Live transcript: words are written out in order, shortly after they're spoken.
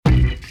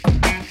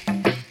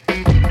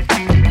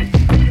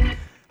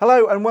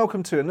Hello and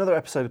welcome to another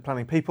episode of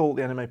Planning People,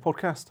 the NMA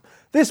podcast.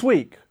 This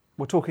week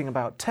we're talking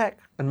about tech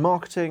and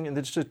marketing in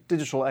the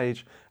digital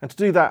age, and to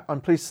do that I'm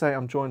pleased to say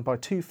I'm joined by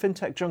two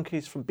fintech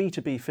junkies from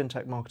B2B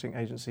fintech marketing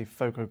agency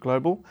Foco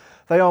Global.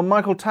 They are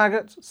Michael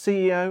Taggart,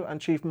 CEO,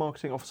 and Chief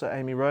Marketing Officer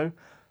Amy Rowe.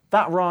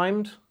 That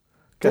rhymed.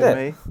 Did it?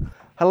 Me.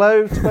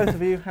 Hello to both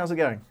of you, how's it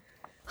going?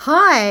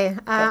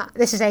 Hi,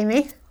 this is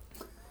Amy.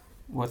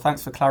 Well,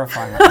 thanks for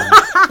clarifying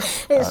that.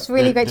 It's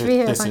really great to be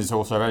here. This is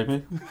also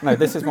Amy. No,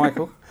 this is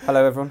Michael.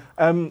 Hello, everyone.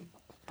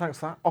 Thanks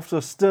for that. Off to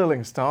a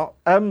sterling start.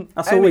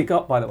 That's all we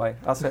got, by the way.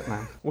 That's it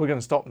now. We're going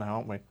to stop now,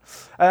 aren't we?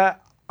 I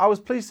was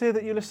pleased to hear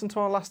that you listened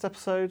to our last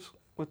episode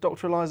with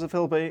Dr. Eliza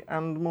Philby,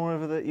 and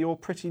moreover that you're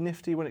pretty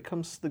nifty when it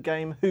comes to the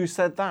game Who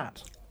Said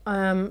That?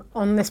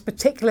 On this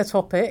particular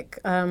topic,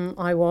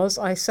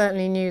 I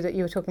certainly knew that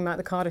you were talking about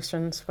the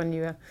Kardashians when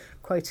you were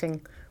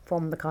quoting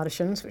from the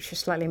Kardashians, which is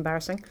slightly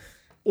embarrassing.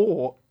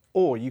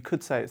 Or you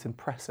could say it's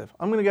impressive.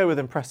 I'm going to go with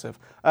impressive.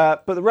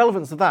 But the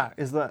relevance of that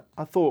is that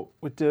I thought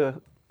we'd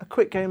do a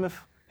quick game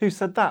of Who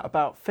Said That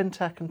about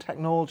fintech and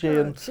technology.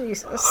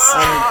 Jesus.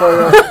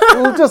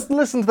 We'll just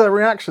listen to their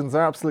reactions.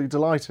 They're absolutely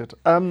delighted.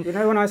 You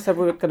know when I said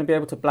we were going to be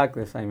able to blag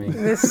this, Amy?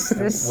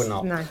 This We're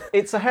not. No.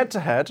 It's a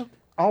head-to-head.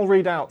 I'll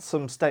read out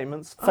some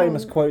statements,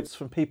 famous quotes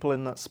from people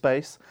in that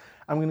space.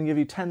 I'm going to give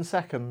you 10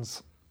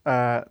 seconds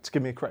to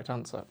give me a correct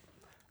answer.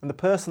 And the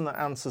person that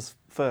answers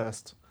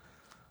first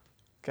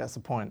gets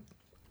the point.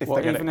 If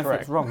they get even it if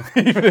correct. it's wrong?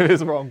 Even if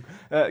it's wrong,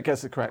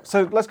 gets it correct.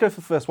 So let's go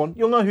for the first one.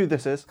 You'll know who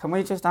this is. Can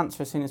we just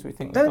answer as soon as we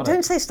think we've got Don't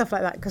it? say stuff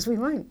like that, because we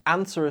won't.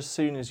 Answer as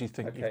soon as you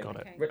think you've got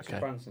it. Richard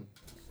Branson.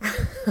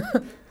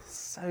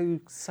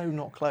 So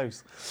not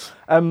close.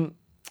 Here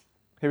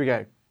we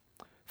go.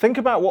 Think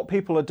about what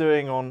people are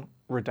doing on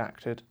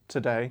Redacted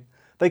today.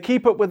 They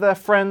keep up with their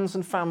friends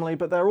and family,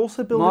 but they're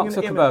also building Mark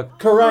an Zuckerberg. image.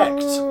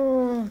 Correct.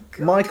 Oh,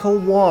 Michael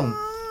won.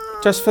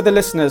 Just for the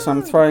listeners,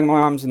 I'm throwing my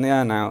arms in the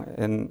air now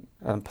in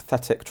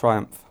pathetic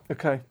triumph.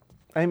 Okay.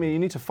 Amy, you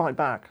need to fight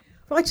back.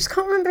 Well, I just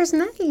can't remember his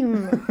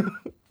name.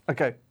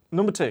 Okay.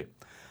 Number 2.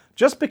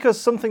 Just because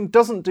something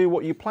doesn't do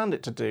what you planned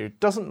it to do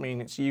doesn't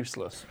mean it's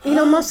useless.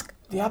 Elon Musk.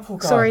 The Apple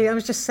guy. Sorry, I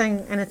was just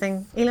saying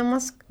anything. Elon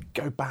Musk.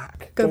 Go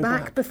back. Go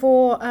back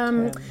before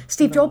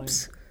Steve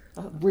Jobs.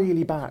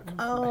 Really back.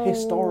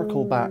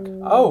 Historical back.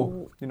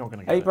 Oh, You're not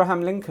going to get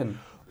Abraham Lincoln.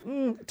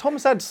 it.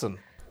 Thomas Edison.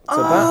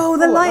 Oh,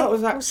 the light. That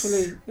was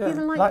actually he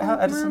the light bulb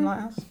Edison man?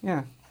 Lighthouse.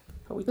 Yeah.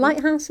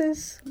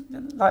 Lighthouses.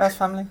 Lighthouse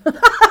family.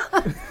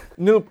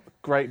 No,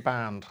 great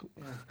band.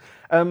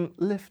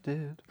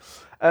 Lifted.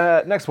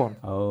 Next one.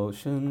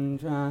 Ocean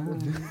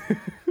Drive.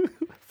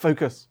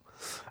 Focus.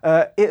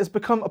 It has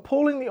become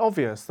appallingly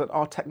obvious that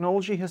our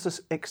technology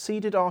has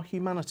exceeded our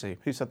humanity.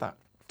 Who said that?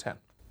 10.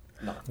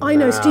 I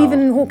know,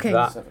 Stephen Hawking.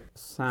 That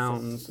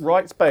sounds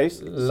Right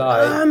space.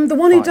 like The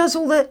one who 5. does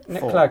all the... Nick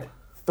 4. Clegg.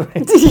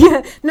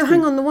 Yeah, no,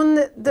 hang on, the one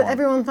that 1.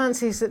 everyone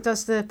fancies that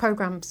does the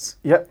programmes.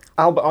 Yep.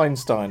 Albert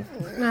Einstein.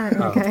 No,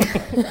 okay.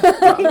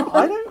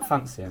 I don't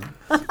fancy him.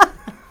 I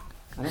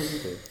know you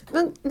do.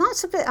 But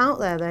that's a bit out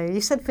there, though.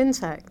 You said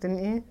fintech,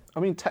 didn't you? I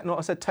mean,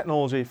 I said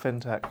technology,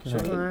 fintech.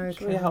 you know.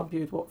 Should we help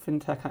you with what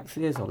fintech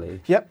actually is,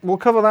 Ollie? Yep, we'll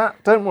cover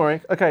that. Don't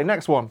worry. Okay,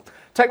 next one.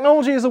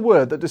 Technology is a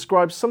word that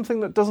describes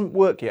something that doesn't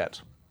work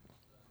yet.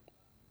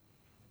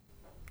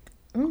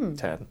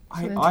 10.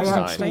 I interesting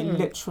actually statement.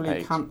 literally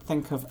 8, can't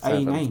think of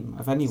 7, a name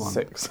of anyone.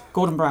 6,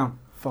 Gordon Brown.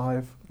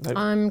 5. Nope.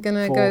 I'm going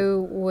to 4,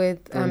 go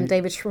with 3,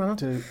 David Schwimmer.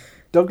 2.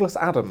 Douglas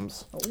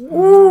Adams.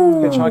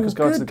 Ooh, Hitchhiker's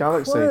Guide to the good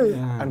Galaxy. quote.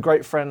 Yeah. And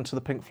great friend to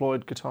the Pink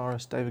Floyd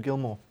guitarist David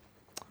Gilmour.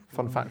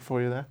 Fun fact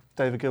for you there.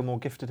 David Gilmour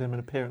gifted him an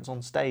appearance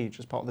on stage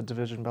as part of the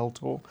Division Bell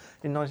tour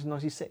in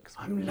 1996.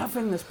 I'm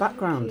loving this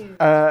background.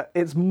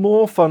 It's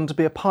more fun to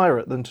be a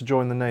pirate than to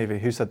join the Navy.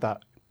 Who said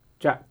that?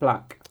 Jack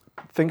Black.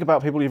 Think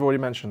about people you've already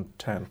mentioned.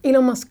 10.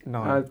 Elon Musk.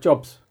 9.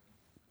 Jobs.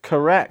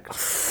 Correct.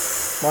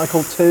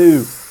 Michael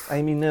 2.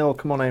 Amy 0.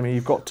 Come on, Amy.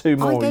 You've got 2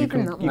 more. gave You him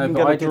can, that you No, can but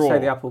get I a did draw. say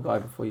the Apple guy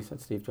before you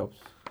said Steve Jobs.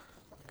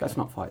 Let's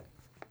not fight.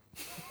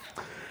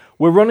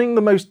 We're running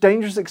the most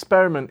dangerous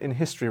experiment in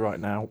history right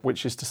now,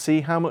 which is to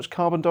see how much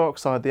carbon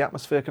dioxide the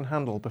atmosphere can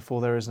handle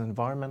before there is an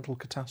environmental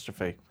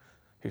catastrophe.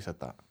 Who said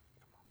that?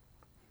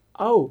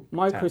 Oh,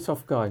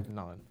 Microsoft guy.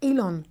 9.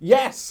 Elon.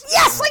 Yes!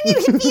 Yes, I knew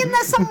he'd be in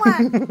there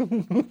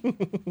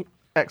somewhere.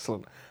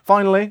 Excellent.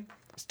 Finally,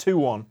 it's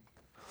 2-1.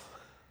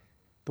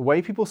 The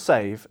way people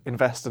save,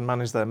 invest and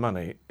manage their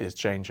money is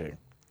changing.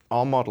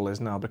 Our model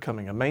is now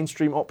becoming a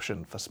mainstream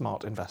option for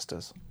smart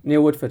investors.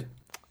 Neil Woodford.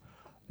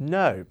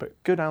 No,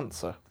 but good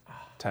answer.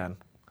 10,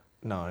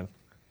 9,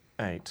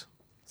 8,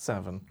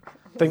 7.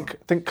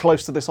 Think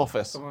close to this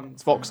office.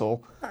 It's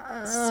Vauxhall.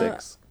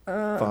 6,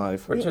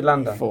 5, Richard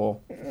Lander. 4,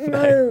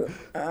 No.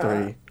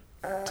 3,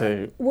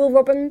 2, Will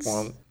Robbins.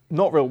 1.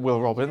 Not real Will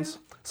Robbins.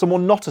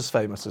 Someone not as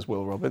famous as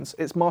Will Robbins.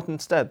 It's Martin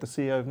Stead, the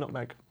CEO of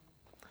Nutmeg.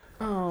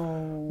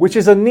 Oh. Which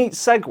is a neat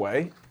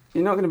segue.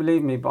 You're not going to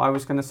believe me, but I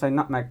was going to say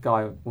Nutmeg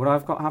guy. Would I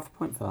have got half a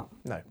point for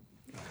that? No.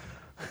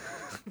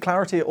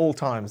 Clarity at all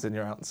times in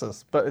your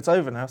answers. But it's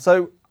over now.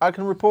 So I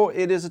can report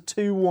it is a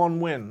 2-1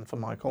 win for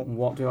Michael.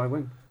 What do I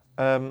win?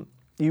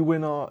 You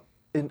win our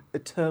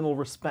eternal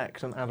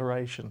respect and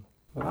adoration.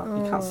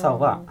 Well, you can't sell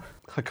that.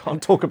 I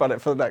can't talk about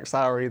it for the next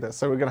hour either,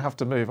 so we're going to have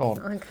to move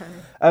on.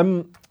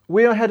 Okay.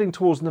 We are heading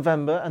towards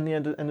November and the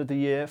end of the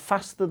year,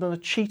 faster than a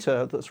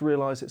cheetah that's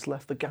realised it's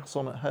left the gas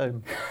on at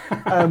home.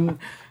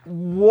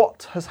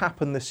 What has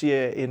happened this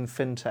year in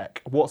fintech?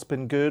 What's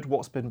been good?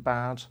 What's been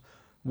bad?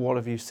 What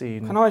have you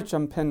seen? Can I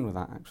jump in with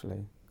that,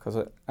 actually?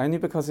 Only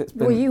because it's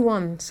been... Well, you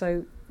won,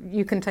 so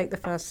you can take the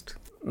first.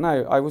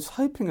 No, I was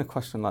hoping a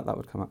question like that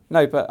would come up.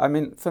 No, but I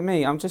mean, for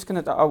me, I'm just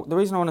going to... the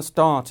reason I want to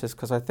start is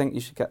because I think you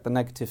should get the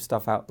negative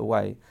stuff out the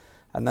way.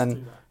 And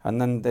then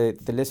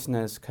the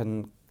listeners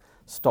can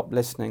stop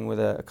listening with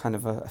a kind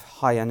of a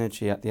high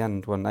energy at the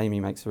end when Amy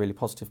makes a really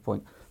positive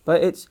point.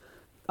 But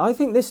I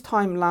think this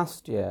time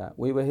last year,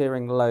 we were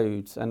hearing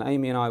loads, and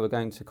Amy and I were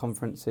going to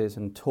conferences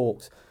and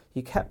talks.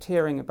 You kept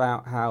hearing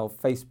about how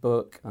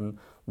Facebook and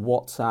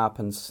WhatsApp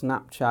and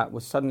Snapchat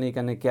were suddenly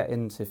going to get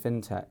into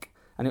fintech.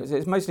 And it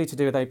was mostly to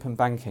do with open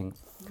banking.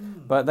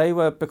 But they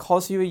were,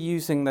 because you were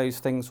using those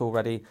things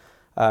already,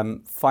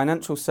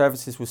 financial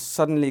services was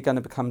suddenly going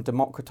to become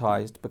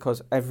democratized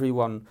because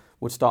everyone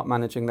would start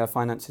managing their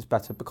finances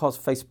better because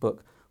Facebook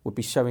would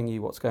be showing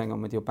you what's going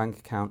on with your bank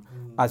account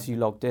as you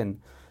logged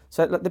in.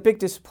 So the big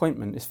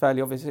disappointment is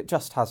fairly obvious. It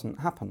just hasn't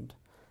happened.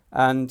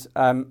 And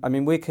I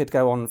mean, we could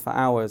go on for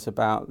hours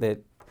about the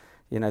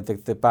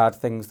bad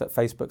things that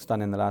Facebook's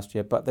done in the last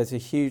year, but there's a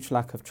huge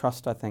lack of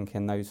trust, I think,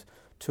 in those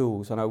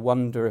tools. And I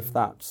wonder if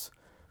that's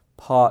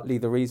partly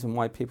the reason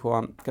why people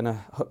aren't going to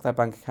hook their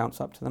bank accounts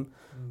up to them.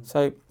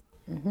 So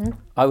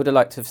I would have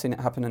liked to have seen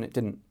it happen and it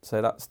didn't.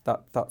 So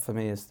that for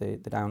me is the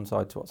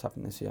downside to what's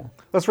happened this year.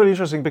 That's really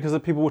interesting because the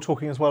people were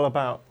talking as well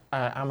about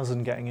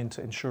Amazon getting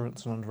into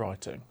insurance and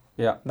underwriting.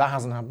 Yeah. That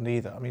hasn't happened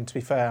either. I mean, to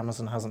be fair,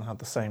 Amazon hasn't had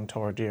the same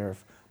torrid year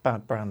of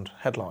bad brand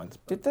headlines.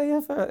 Did they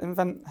ever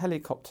invent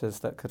helicopters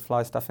that could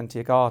fly stuff into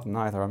your garden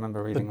either? I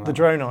remember reading about the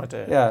drone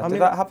idea. Yeah,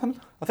 did that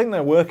happen? I think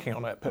they're working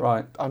on it, but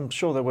right. I'm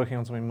sure they're working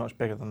on something much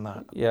bigger than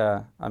that.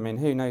 Yeah, I mean,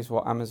 who knows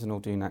what Amazon will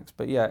do next?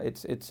 But yeah,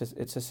 it's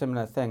a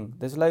similar thing.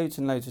 There's loads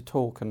and loads of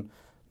talk and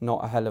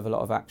not a hell of a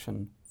lot of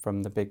action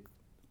from the big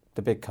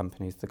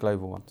companies, the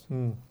global ones.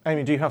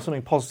 Amy, do you have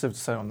something positive to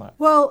say on that?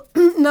 Well,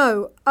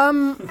 no.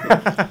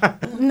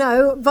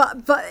 No,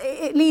 but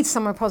it leads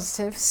somewhere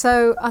positive.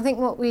 So I think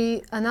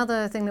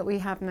another thing that we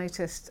have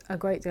noticed a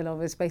great deal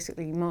of is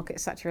basically market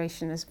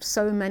saturation. There's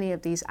so many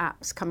of these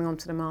apps coming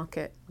onto the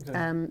market,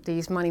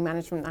 these money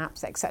management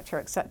apps, et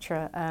cetera,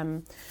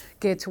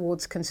 geared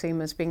towards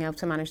consumers being able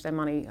to manage their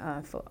money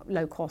for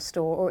low cost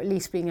or at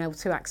least being able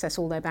to access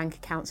all their bank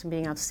accounts and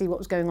being able to see what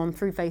was going on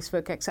through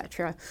Facebook, et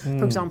cetera.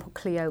 For example,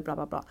 Clio, blah,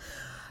 blah, blah.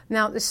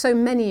 Now, there's so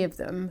many of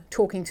them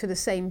talking to the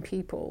same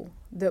people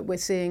that we're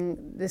seeing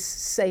this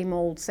same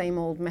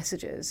old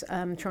messages,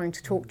 trying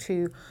to talk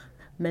to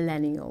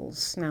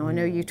millennials. Now, I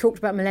know you talked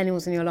about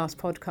millennials in your last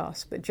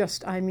podcast, but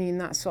just, I mean,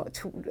 that's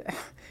sort of,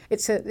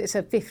 it's a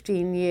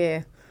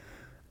 15-year,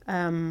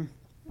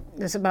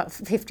 there's about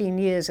 15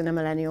 years in a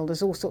millennial.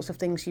 There's all sorts of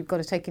things you've got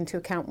to take into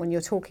account when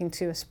you're talking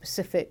to a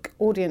specific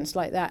audience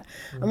like that.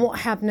 And what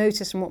I have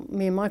noticed and what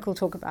me and Michael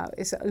talk about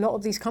is that a lot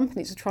of these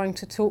companies are trying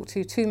to talk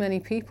to too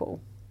many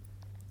people.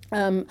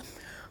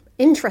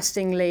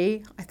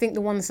 Interestingly, I think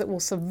the ones that will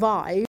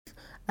survive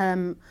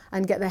and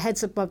get their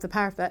heads above the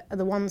parapet are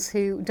the ones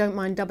who don't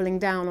mind doubling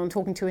down on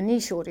talking to a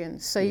niche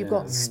audience. So you've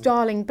got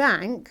Starling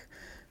Bank,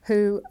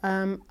 who,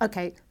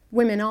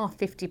 women are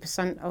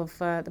 50% of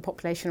the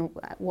population,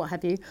 what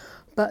have you,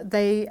 but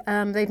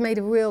they've made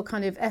a real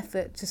kind of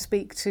effort to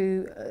speak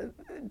to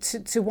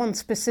one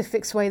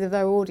specific swathe of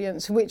their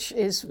audience, which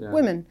is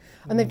women.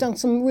 And they've done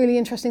some really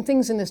interesting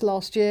things in this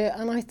last year,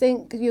 and I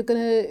think you're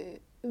going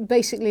to...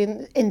 Basically,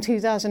 in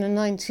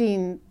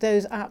 2019,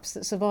 those apps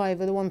that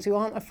survive are the ones who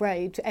aren't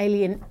afraid to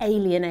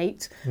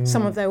alienate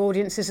some of their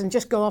audiences and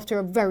just go after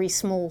a very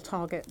small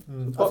target.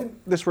 I think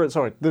this relates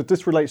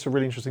to a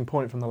really interesting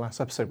point from the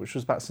last episode, which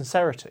was about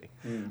sincerity.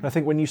 And I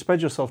think when you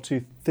spread yourself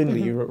too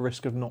thinly, you're at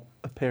risk of not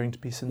appearing to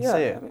be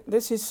sincere. Yeah,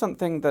 this is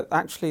something that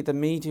actually the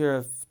media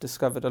have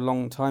discovered a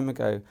long time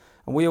ago.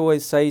 And we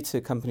always say to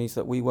companies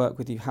that we work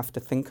with, you have to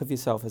think of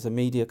yourself as a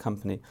media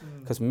company,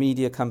 because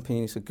media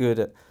companies are good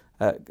at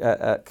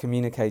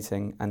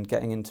communicating and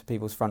getting into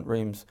people's front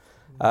rooms.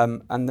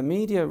 And the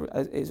media,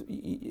 there's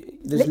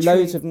literally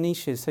loads of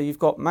niches. So you've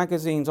got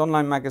magazines,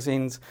 online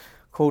magazines,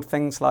 called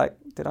things like,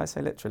 did I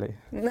say literally?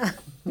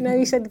 No,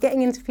 you said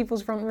getting into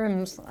people's front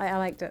rooms. I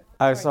liked it.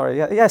 Oh, sorry.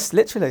 Yeah, yes,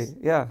 literally.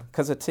 Yeah,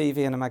 because a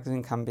TV and a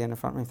magazine can be in a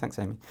front room. Thanks,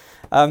 Amy.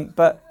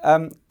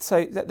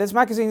 So there's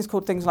magazines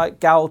called things like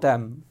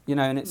Galdem,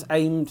 and it's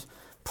aimed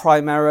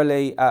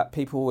primarily at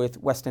people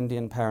with West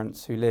Indian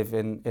parents who live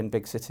in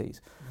big cities.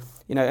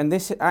 And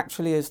this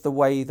actually is the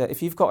way that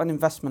if you've got an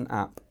investment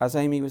app, as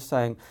Amy was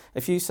saying,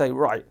 if you say,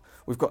 right,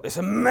 we've got this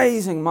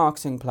amazing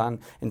marketing plan,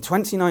 in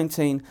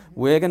 2019,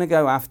 we're going to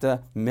go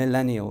after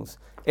millennials.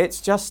 It's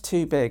just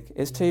too big.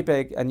 It's too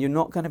big, and you're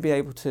not going to be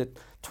able to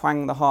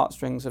twang the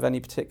heartstrings of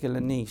any particular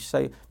niche.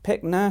 So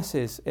pick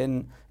nurses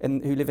who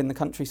live in the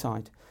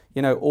countryside,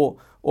 or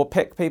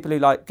pick people who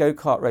like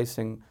go-kart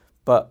racing,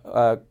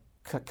 but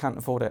can't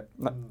afford it.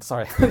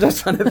 Sorry, I'm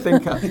just trying to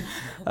think.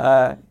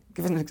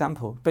 Give an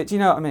example, but do you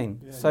know what I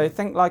mean? Yeah, so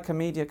think like a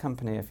media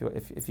company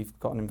if you've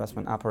got an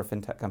investment app or a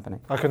fintech company.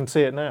 I can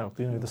see it now.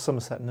 The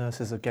Somerset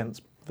nurses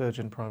against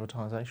Virgin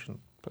privatisation,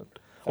 but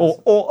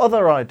or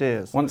other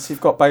ideas. Once you've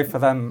got both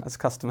of them as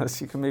customers,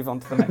 you can move on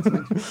to the next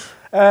one.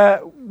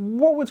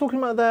 What we're talking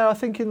about there, I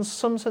think, in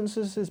some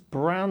senses, is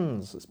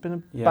brands. It's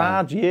been a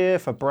bad year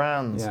for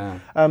brands.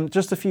 Yeah.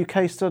 Just a few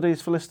case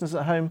studies for listeners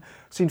at home.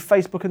 Seen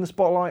Facebook in the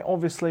spotlight.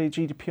 Obviously,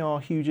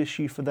 GDPR, huge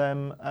issue for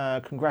them.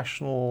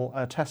 Congressional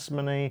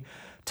testimony.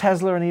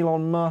 Tesla and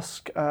Elon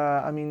Musk.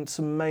 Some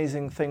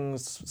amazing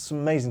things, some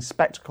amazing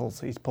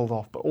spectacles he's pulled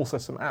off, but also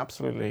some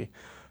absolutely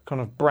kind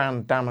of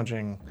brand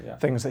damaging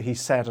things that he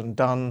said and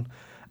done.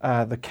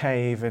 The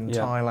cave in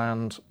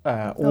Thailand,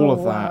 all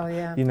of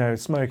that. Yeah.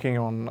 Smoking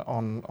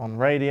on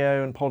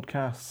radio and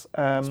podcasts.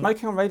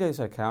 Smoking on radio is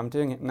okay. I'm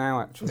doing it now,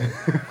 actually.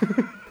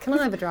 Can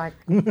I have a drag?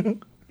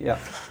 Yeah.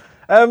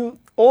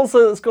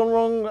 Also, that's gone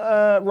wrong,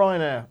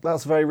 Ryanair.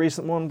 That's a very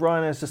recent one.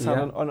 Ryanair's just had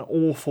an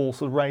awful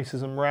sort of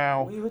racism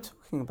row. We were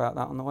talking about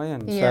that on the way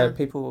in. Yeah. So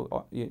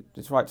people,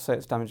 it's right to say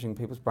it's damaging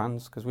people's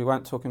brands because we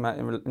weren't talking about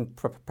it in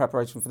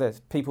preparation for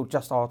this. People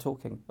just are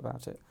talking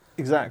about it.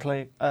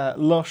 Exactly.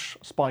 Lush,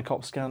 Spy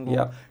Cop scandal.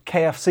 Yep.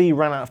 KFC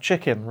ran out of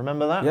chicken.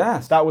 Remember that?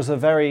 Yes. That was a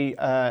very,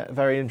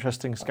 very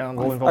interesting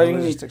scandal involving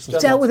logistics.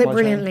 Dealt with it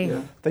brilliantly.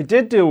 Yeah. They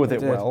did deal with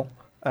it well,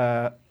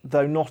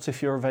 though not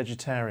if you're a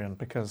vegetarian,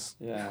 because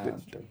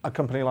a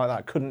company like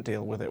that couldn't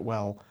deal with it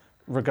well,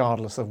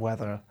 regardless of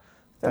whether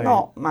they're they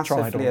not tried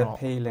massively or not.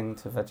 appealing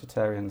to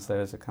vegetarians, though,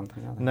 as a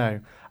company, are they?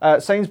 No.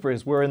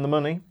 Sainsbury's were in the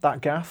money.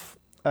 That gaffe.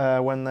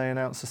 When they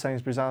announced the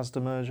Sainsbury's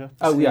Asda merger,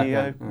 the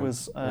CEO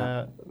was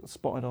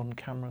spotted on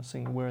camera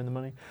saying we're in the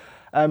money.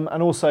 And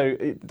also,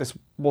 this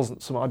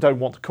wasn't something, I don't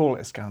want to call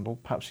it a scandal,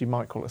 perhaps you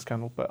might call it a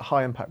scandal, but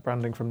high impact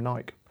branding from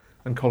Nike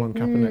and Colin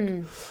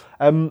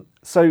Kaepernick.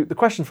 So the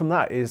question from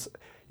that is,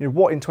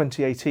 what in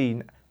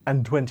 2018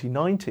 and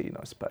 2019,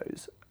 I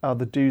suppose, are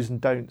the do's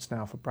and don'ts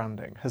now for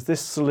branding? Has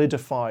this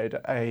solidified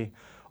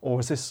or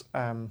is this,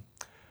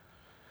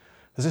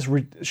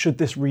 should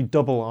this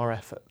redouble our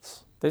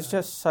efforts? There's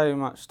just so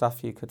much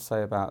stuff you could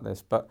say about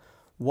this, but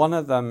one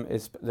of them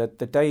is the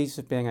days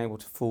of being able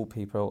to fool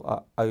people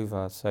are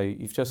over. So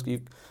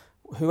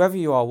whoever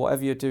you are,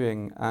 whatever you're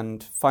doing,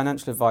 and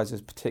financial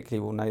advisors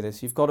particularly will know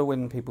this, you've got to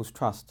win people's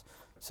trust.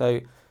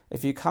 So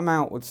if you come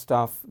out with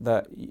stuff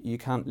that you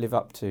can't live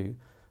up to,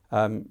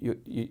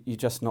 you're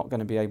just not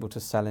going to be able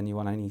to sell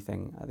anyone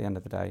anything at the end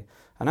of the day.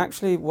 And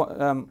actually,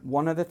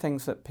 one of the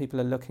things that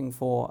people are looking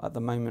for at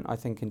the moment, I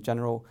think in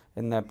general,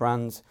 in their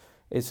brands,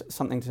 is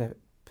something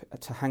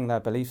to hang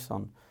their beliefs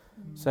on.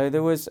 So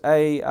there was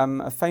a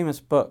famous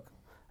book,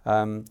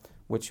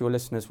 which your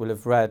listeners will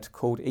have read,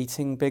 called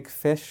Eating Big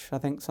Fish, I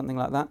think, something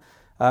like that,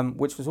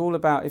 which was all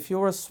about if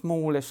you're a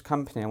smallish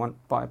company,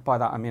 by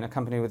that I mean a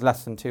company with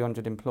less than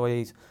 200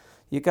 employees,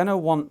 you're going to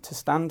want to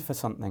stand for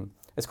something.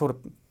 It's called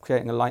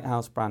creating a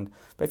lighthouse brand.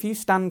 But if you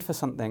stand for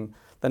something,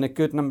 then a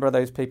good number of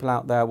those people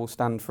out there will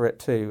stand for it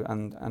too,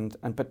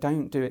 but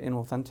don't do it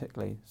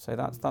inauthentically. So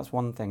that's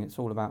one thing. It's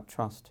all about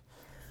trust.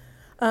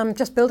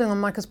 Just building on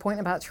Michael's point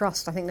about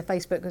trust, I think the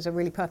Facebook is a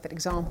really perfect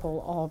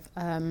example of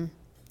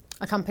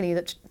a company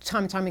that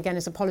time and time again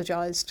has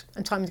apologised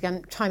and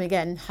time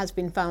again has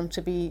been found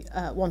to be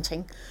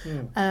wanting,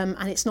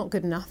 and it's not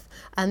good enough.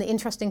 And the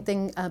interesting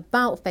thing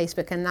about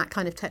Facebook and that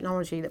kind of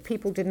technology that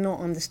people did not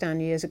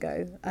understand years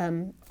ago,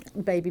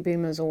 baby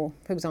boomers or,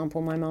 for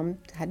example, my mum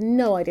had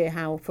no idea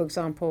how, for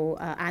example,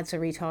 ads are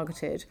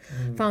retargeted,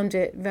 found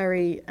it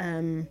very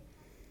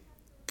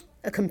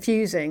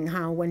confusing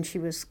how when she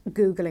was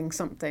Googling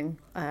something,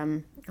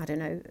 I don't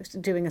know,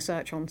 doing a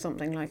search on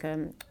something like,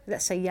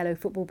 let's say, yellow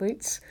football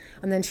boots,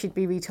 and then she'd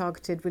be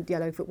retargeted with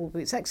yellow football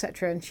boots,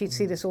 etc., and she'd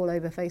see this all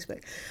over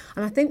Facebook.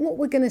 And I think what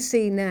we're going to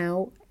see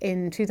now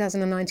in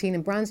 2019,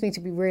 and brands need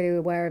to be really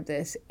aware of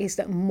this, is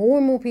that more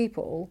and more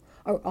people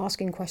are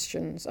asking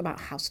questions about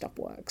how stuff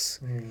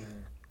works.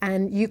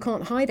 And you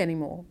can't hide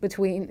anymore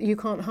you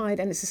can't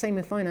hide, and it's the same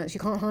with finance, you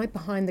can't hide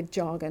behind the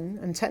jargon,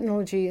 and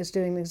technology is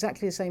doing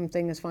exactly the same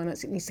thing as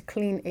finance. It needs to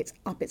clean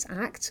up its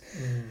act.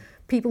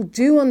 People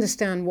do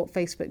understand what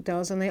Facebook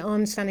does, and they are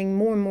understanding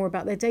more and more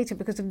about their data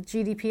because of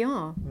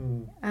GDPR.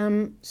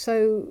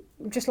 So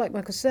just like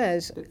Michael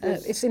says,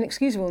 it's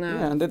inexcusable now.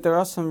 Yeah, and there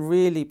are some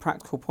really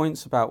practical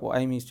points about what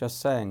Amy's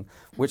just saying,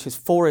 which is,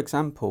 for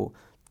example,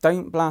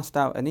 don't blast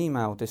out an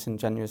email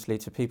disingenuously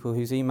to people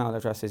whose email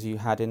addresses you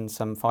had in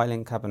some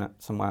filing cabinet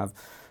somewhere,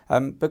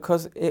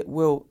 because it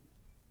will...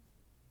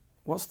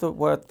 What's the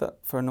word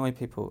for annoy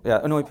people?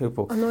 Yeah, annoy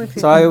people.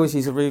 So I always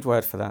use a rude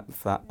word for that.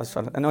 I was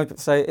trying to annoy people.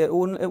 So it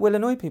will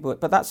annoy people,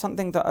 but that's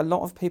something that a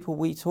lot of people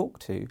we talk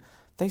to,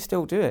 they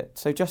still do it.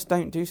 So just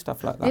don't do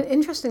stuff like that.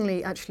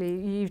 Interestingly, actually,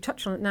 you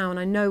touched on it now, and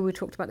I know we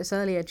talked about this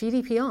earlier.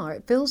 GDPR.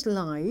 It feels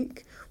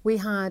like we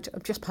had,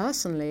 just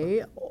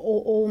personally,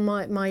 all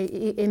my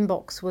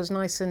inbox was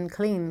nice and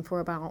clean for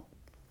about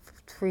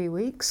 3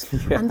 weeks,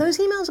 Yeah. and those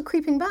emails are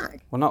creeping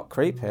back. Well, not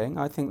creeping.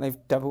 I think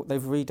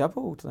they've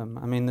redoubled them.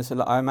 I mean,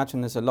 I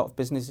imagine there's a lot of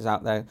businesses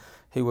out there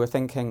who were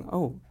thinking,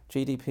 oh,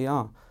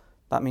 GDPR,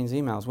 that means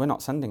emails. We're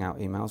not sending out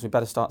emails. We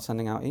better start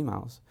sending out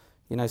emails.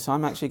 So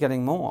I'm actually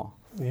getting more.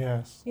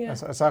 Yes. Yeah.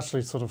 It's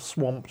actually sort of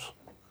swamped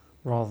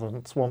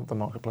the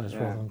marketplace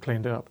rather than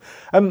cleaned it up.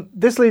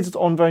 This leads us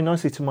on very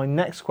nicely to my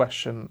next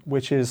question,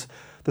 which is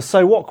the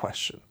so what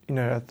question.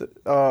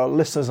 Our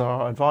listeners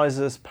are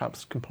advisors,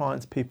 perhaps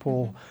compliance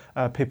people,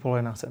 people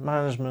in asset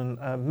management,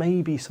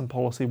 maybe some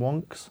policy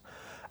wonks.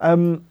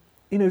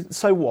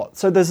 So what?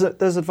 So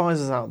there's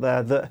advisors out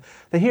there that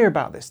they hear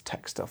about this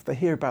tech stuff, they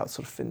hear about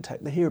sort of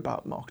fintech, they hear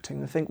about marketing,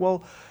 they think,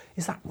 well,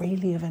 is that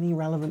really of any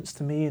relevance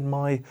to me in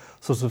my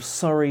sort of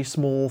Surrey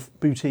small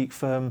boutique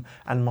firm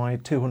and my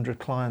 200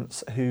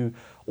 clients who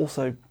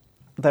also,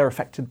 they're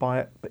affected by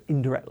it, but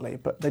indirectly,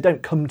 but they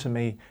don't come to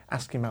me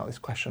asking about this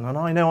question, and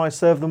I know I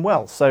serve them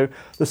well. So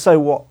the so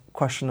what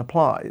question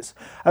applies.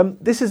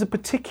 This is a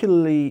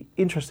particularly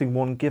interesting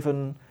one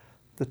given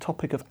the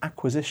topic of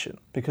acquisition,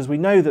 because we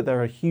know that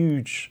there are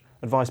huge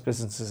advice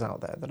businesses out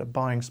there that are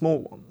buying small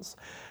ones.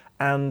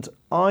 And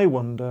I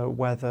wonder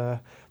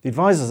whether the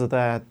advisors are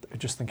there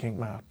just thinking,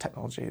 well,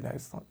 technology,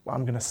 it's like, well,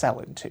 I'm going to sell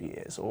in 2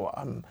 years, or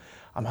I'm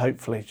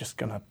hopefully just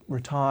going to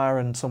retire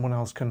and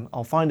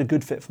I'll find a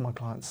good fit for my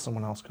clients,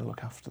 someone else can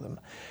look after them.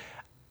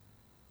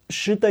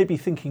 Should they be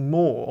thinking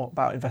more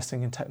about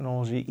investing in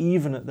technology,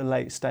 even at the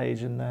late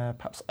stage in their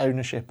perhaps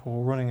ownership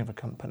or running of a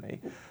company,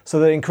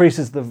 so that it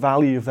increases the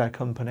value of their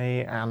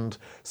company and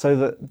so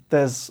that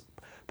there's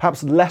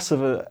perhaps less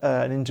of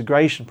an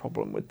integration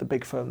problem with the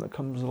big firm that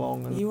comes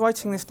along? Are you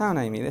writing this down,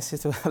 Amy? This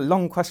is a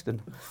long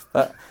question.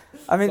 But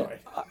I mean,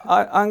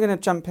 I'm going to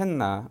jump in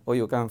there, or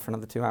you're going for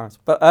another 2 hours.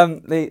 But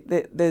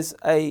there's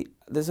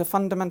a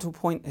fundamental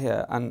point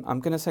here, and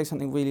I'm going to say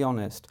something really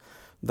honest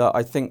that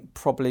I think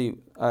probably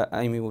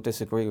Amy will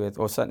disagree with,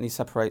 or certainly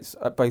separates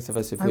both of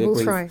us if we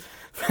agree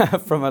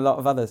from a lot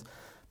of others.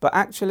 But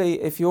actually,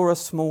 if you're a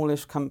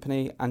smallish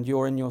company and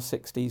you're in your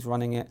 60s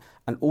running it,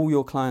 and all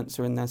your clients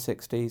are in their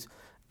 60s,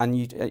 and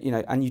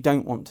you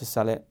don't want to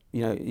sell it,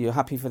 you're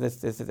happy for the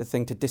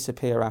thing to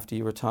disappear after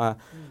you retire,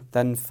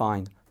 then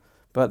fine.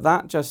 But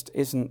that just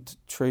isn't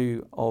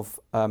true of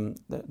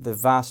the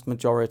vast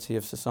majority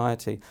of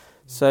society.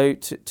 So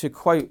to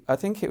quote, I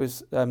think it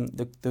was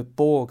the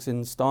Borgs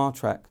in Star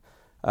Trek,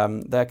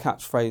 their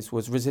catchphrase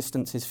was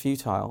 "resistance is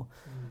futile."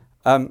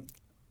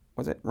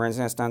 Was it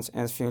 "resistance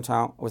is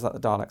futile"? Or was that the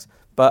Daleks?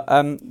 But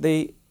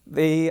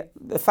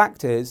the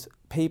fact is,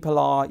 people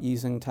are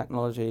using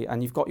technology,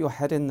 and you've got your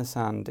head in the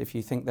sand if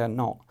you think they're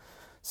not.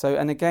 So,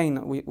 and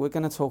again, we're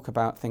going to talk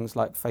about things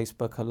like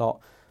Facebook a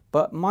lot,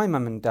 but my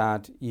mum and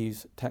dad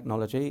use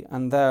technology,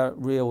 and they're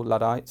real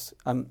Luddites.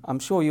 I'm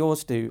sure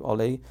yours do,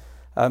 Ollie.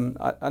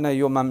 I know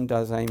your mum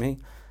does, Amy.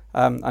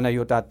 I know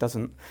your dad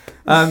doesn't.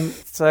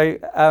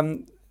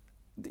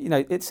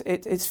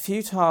 It's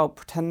futile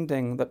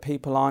pretending that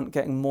people aren't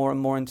getting more and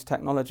more into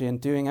technology and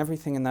doing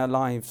everything in their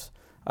lives.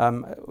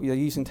 You're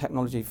using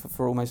technology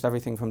for almost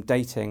everything from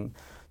dating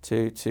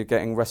to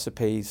getting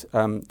recipes,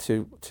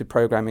 to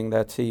programming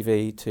their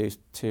TV,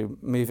 to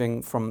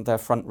moving from their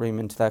front room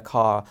into their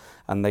car,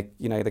 and they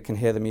can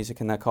hear the music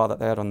in their car that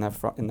they had in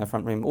their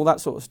front room, all that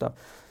sort of stuff.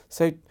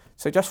 So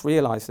just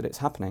realise that it's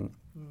happening,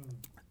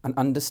 and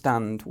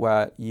understand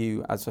where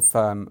you as a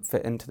firm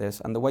fit into this.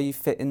 And the way you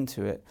fit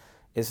into it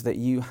is that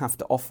you have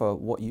to offer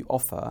what you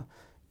offer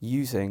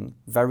using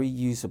very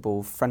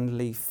usable,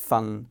 friendly,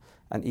 fun,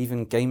 and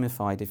even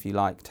gamified, if you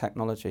like,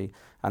 technology.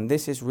 And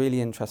this is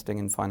really interesting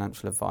in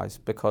financial advice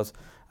because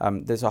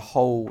there's a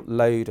whole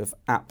load of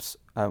apps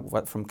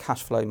from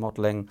cash flow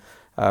modelling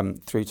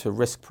through to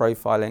risk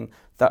profiling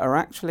that are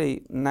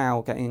actually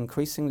now getting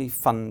increasingly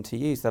fun to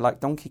use. They're like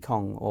Donkey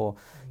Kong or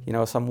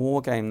some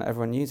war game that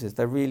everyone uses.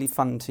 They're really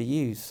fun to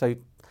use. So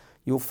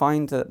you'll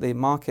find that the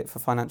market for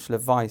financial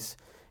advice,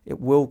 it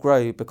will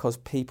grow because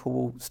people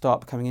will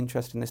start becoming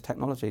interested in this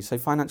technology. So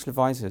financial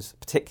advisors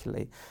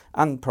particularly,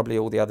 and probably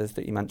all the others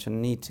that you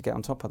mentioned, need to get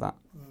on top of that.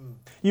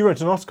 You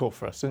wrote an article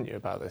for us, didn't you,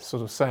 about this,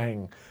 sort of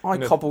saying... I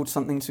cobbled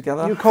something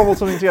together. You cobbled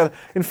something together.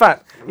 In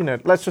fact,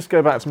 let's just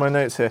go back to my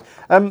notes here.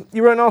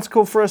 You wrote an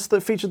article for us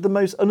that featured the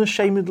most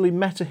unashamedly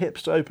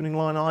meta-hipster opening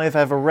line I have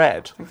ever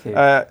read. Thank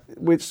you.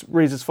 Which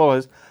reads as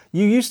follows: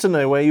 "You used to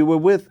know where you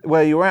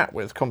were at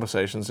with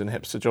conversations in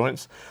hipster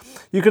joints.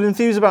 You could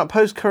enthuse about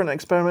post-current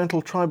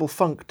experimental tribal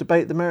funk,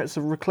 debate the merits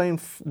of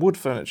reclaimed wood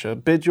furniture,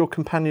 bid your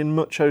companion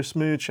mucho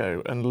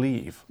smoocho, and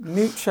leave."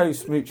 Mucho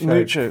smoocho.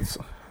 Muchos.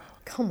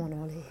 Come on,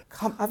 Ollie.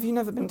 Have you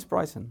never been to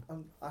Brighton?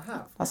 I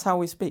have. That's how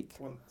we speak.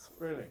 Once,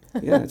 really.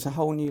 Yeah, it's a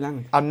whole new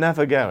language. I'm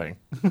never going.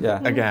 Yeah.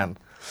 Again.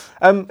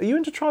 Are you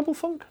into tribal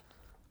funk?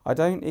 I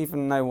don't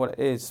even know what it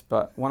is,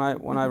 but when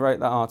I wrote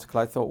that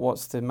article, I thought,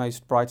 what's the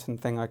most Brighton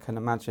thing I can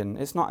imagine?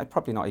 It's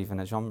probably not even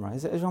a genre.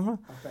 Is it a genre?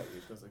 I bet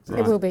it does exist. Right.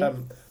 It will be.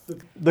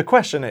 The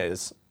question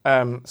is,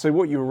 so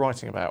what you were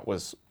writing about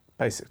was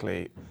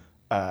basically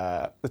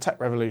the tech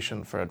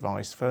revolution for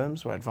advice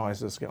firms, where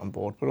advisors get on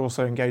board, but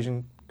also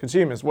engaging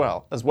consumers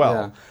as well,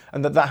 Yeah.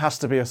 and that has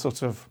to be a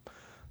sort of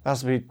There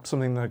has to be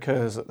something that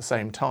occurs at the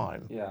same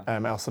time, Yeah.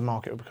 else the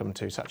market will become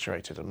too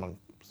saturated among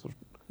sort of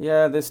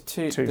Yeah, there's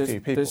too few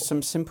people. There's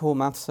some simple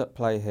maths at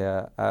play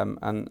here,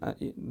 and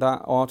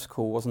that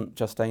article wasn't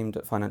just aimed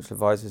at financial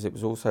advisors, it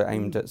was also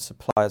aimed at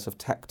suppliers of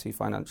tech to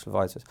financial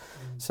advisors.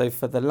 So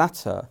for the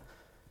latter,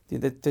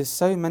 there's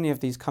so many of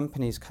these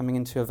companies coming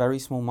into a very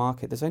small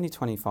market. There's only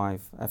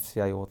 25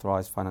 FCA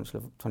authorised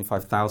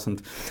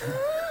 25,000.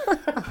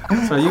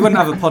 So you wouldn't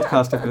have a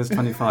podcast if it was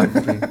 25,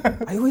 would you?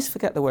 I always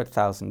forget the word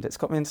thousand. It's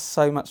got me into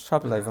so much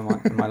trouble over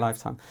my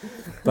lifetime.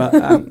 But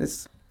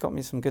it's got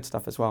me some good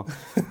stuff as well.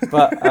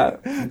 But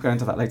we'll go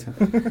into that later.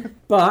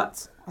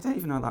 But I don't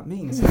even know what that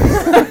means.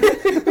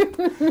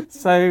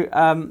 So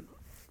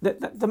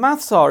the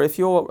maths are, if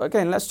you're,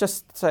 again, let's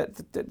just say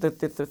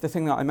the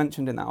thing that I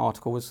mentioned in that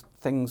article was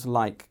things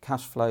like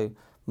cash flow,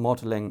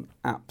 modelling,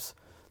 apps.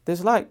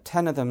 There's like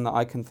 10 of them that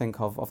I can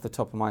think of off the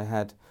top of my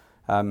head.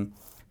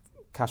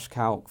 Cash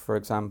Calc, for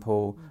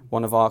example,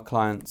 one of our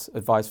clients,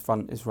 Advice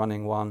Front, is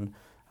running one.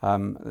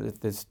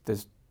 There's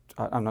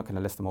I'm not going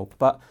to list them all,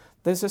 but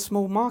there's a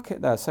small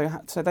market there. So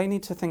they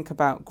need to think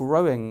about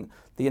growing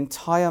the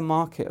entire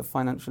market of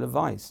financial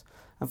advice.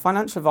 And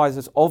financial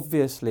advisors,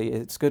 obviously,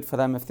 it's good for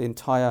them if the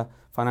entire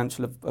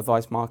financial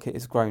advice market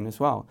is grown as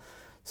well.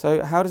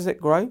 So how does it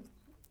grow?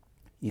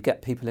 You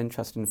get people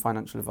interested in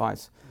financial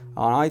advice.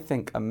 And I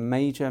think a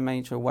major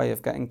way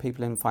of getting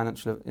people into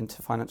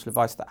financial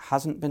advice that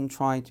hasn't been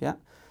tried yet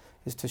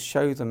is to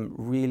show them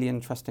really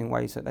interesting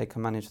ways that they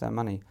can manage their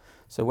money.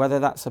 So whether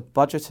that's a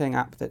budgeting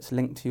app that's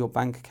linked to your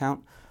bank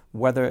account,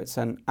 whether it's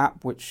an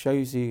app which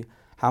shows you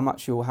how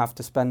much you'll have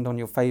to spend on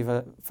your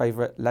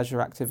favourite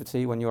leisure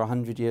activity when you're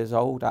 100 years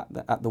old at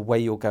the way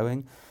you're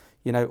going,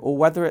 or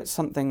whether it's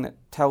something that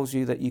tells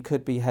you that you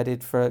could be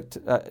headed for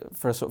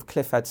a sort of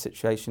cliff edge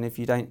situation if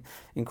you don't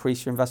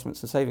increase your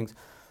investments and savings.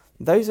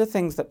 Those are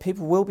things that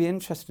people will be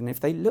interested in if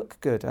they look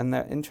good and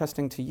they're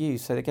interesting to you.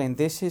 So again,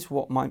 this is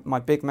what my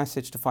big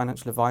message to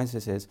financial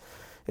advisors is.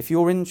 If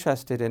you're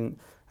interested in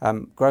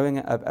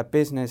growing a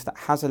business that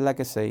has a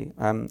legacy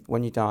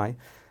when you die,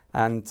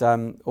 and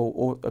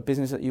or a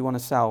business that you want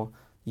to sell,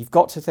 you've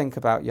got to think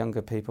about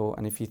younger people.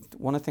 And if you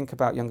want to think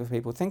about younger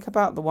people, think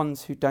about the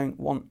ones who don't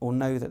want or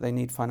know that they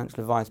need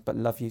financial advice but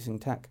love using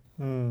tech.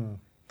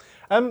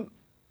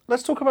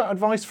 Let's talk about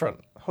Advice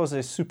Front, Jose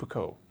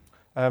Superco,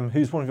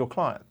 who's one of your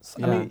clients.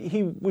 Yeah. I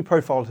mean, we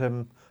profiled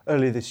him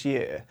earlier this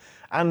year,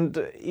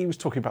 and he was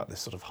talking about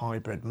this sort of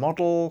hybrid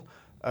model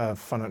of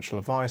financial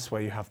advice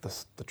where you have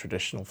the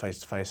traditional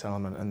face-to-face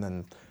element and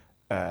then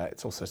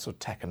it's also sort of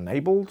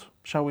tech-enabled,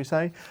 shall we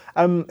say.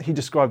 He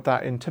described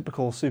that in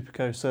typical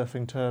Superco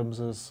surfing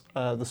terms as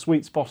the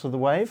sweet spot of the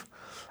wave.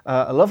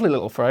 A lovely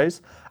little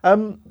phrase.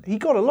 He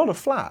got a lot of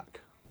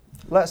flack.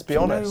 Let's be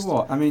honest. You know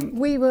what? I mean,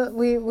 we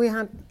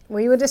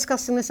were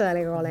discussing this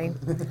earlier, Ollie,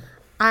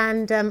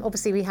 and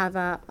obviously we have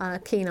a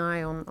keen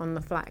eye on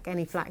the flack,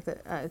 any flack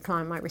that a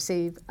client might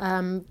receive.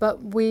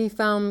 But we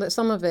found that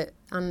some of it,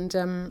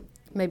 and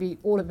maybe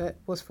all of it,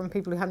 was from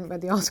people who hadn't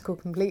read the article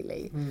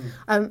completely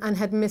and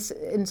had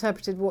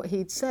misinterpreted what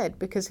he'd said,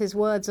 because his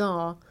words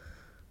are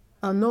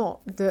not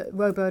that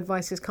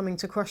robo-advice is coming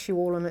to crush you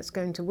all and it's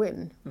going to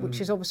win,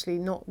 which is obviously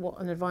not what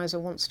an advisor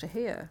wants to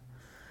hear.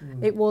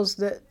 It was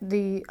that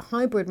the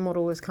hybrid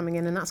model is coming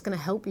in and that's going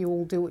to help you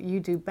all do what you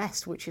do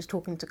best, which is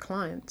talking to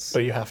clients.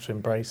 But you have to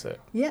embrace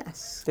it.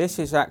 Yes. this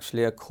is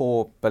actually a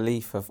core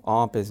belief of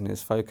our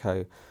business,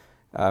 Foco.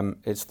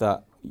 It's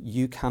that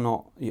you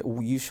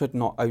should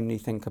not only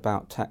think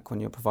about tech when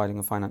you're providing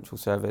a financial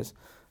service.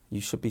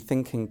 You should be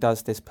thinking,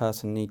 does this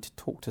person need to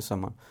talk to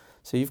someone?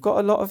 So you've got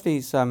a lot of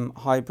these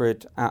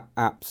hybrid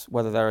apps,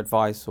 whether they're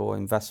advice or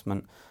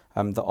investment,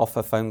 that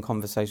offer phone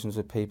conversations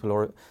with people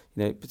or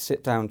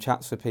sit down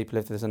chats with people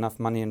if there's enough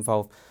money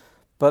involved.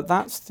 But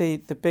that's the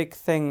big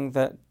thing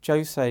that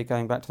Jose,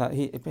 going back to that,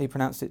 he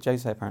pronounced it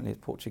Jose, apparently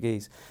it's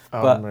Portuguese.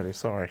 Oh, but I'm really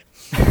sorry.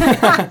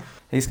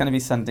 He's going to be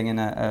sending in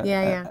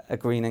a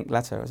green ink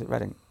letter, or is it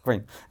red ink?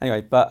 Green.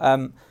 Anyway,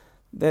 but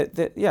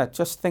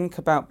just think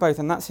about both,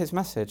 and that's his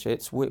message.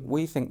 It's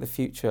we think the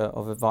future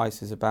of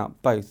advice is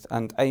about both,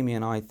 and Amy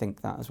and I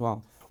think that as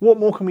well. What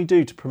more can we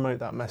do to promote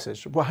that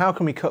message? Well, how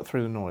can we cut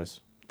through the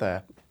noise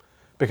there?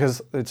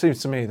 Because it seems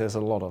to me there's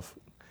a lot of,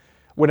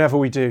 whenever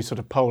we do sort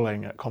of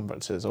polling at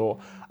conferences,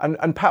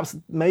 and perhaps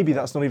maybe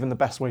that's not even the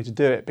best way to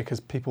do it, because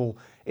people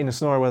in a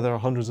scenario where there are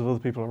hundreds of other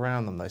people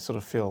around them, they sort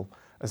of feel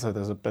as though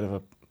there's a bit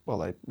of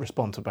they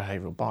respond to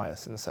behavioural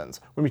bias in a sense.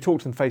 When we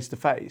talk to them face to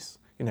face,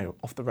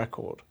 off the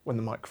record, when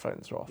the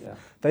microphones are off,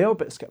 they are a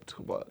bit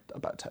sceptical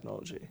about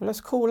technology. Well,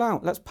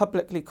 let's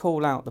publicly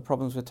call out the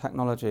problems with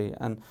technology.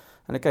 And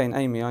again,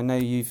 Amy, I know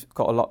you've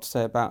got a lot to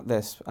say about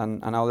this,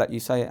 and I'll let you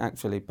say it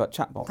actually, but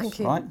chatbots, Thank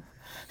you. Right?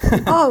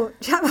 Oh,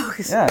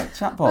 chatbots. Yeah,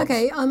 chatbots.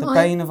 Okay, the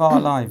bane of our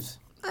lives.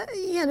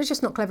 They're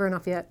just not clever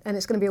enough yet, and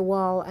it's going to be a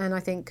while, and I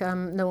think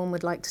no one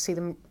would like to see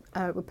them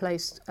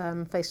replaced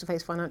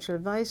face-to-face financial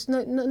advice.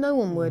 No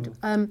one would.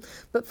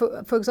 But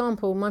for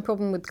example, my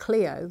problem with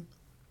Clio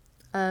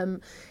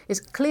is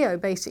Clio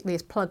basically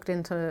is plugged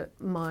into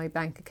my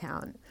bank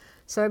account.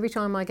 So every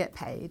time I get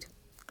paid,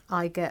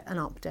 I get an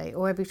update,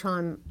 or every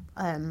time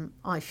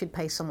I should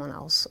pay someone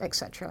else,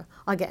 etc.,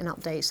 I get an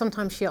update.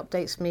 Sometimes she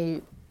updates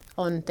me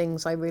on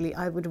things I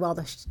would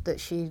rather that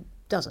she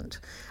doesn't.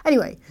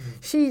 Anyway,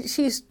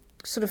 she's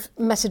sort of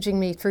messaging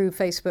me through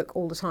Facebook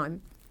all the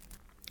time.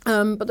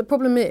 But the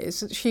problem is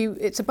that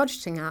it's a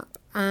budgeting app,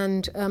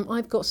 and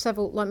I've got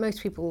several, like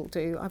most people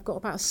do, I've got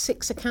about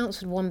 6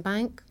 accounts with one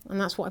bank, and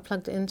that's what I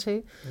plugged it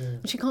into.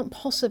 And she can't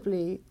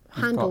possibly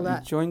handle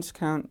that. Your joint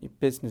account, your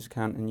business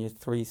account, and your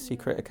 3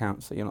 secret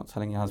accounts that you're not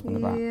telling your husband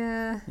about.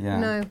 Yeah.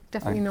 No,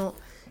 definitely not.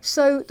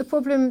 So the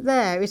problem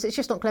there is it's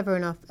just not clever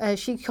enough.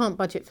 She can't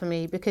budget for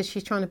me because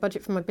she's trying to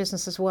budget for my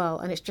business as well,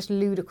 and it's just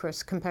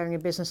ludicrous comparing a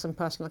business and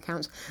personal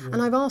accounts.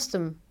 And I've asked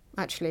them,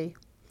 actually.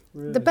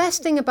 Really? The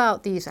best thing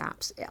about these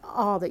apps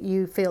are that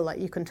you feel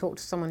like you can talk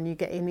to someone and you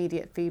get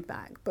immediate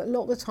feedback. But a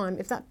lot of the time,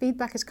 if that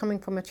feedback is coming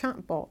from a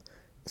chatbot,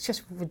 it's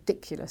just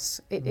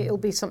ridiculous. It'll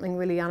be something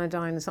really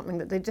anodyne and something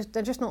that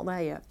they're just not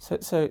there yet.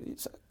 So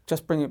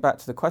just bring it back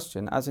to the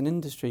question, as an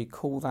industry,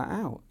 call that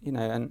out,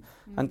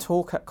 and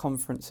talk at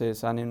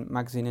conferences and in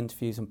magazine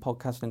interviews and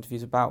podcast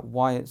interviews about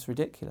why it's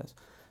ridiculous.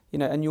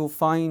 And you'll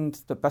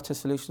find that better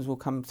solutions will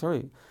come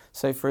through.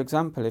 So, for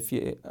example,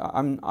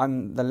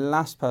 I'm the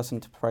last person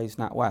to praise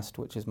NatWest,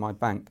 which is my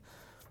bank,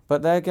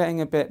 but they're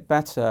getting a bit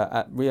better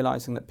at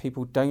realising that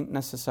people don't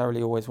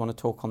necessarily always want to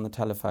talk on the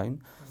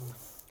telephone,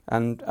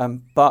 and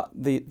but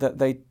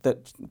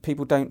that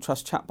people don't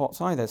trust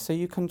chatbots either. So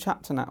you can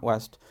chat to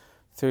NatWest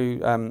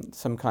through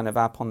some kind of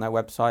app on their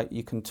website.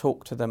 You can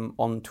talk to them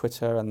on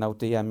Twitter and they'll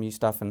DM you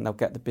stuff, and they'll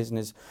get the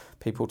business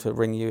people to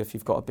ring you if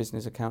you've got a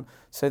business account.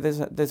 So there's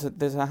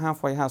a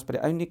halfway house, but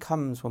it only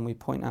comes when we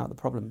point out the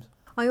problems.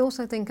 I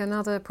also think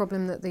another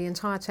problem that the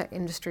entire tech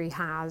industry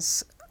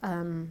has,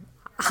 and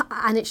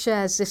it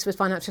shares this with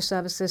financial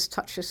services,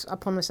 touches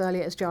upon this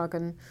earlier, is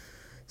jargon.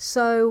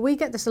 So we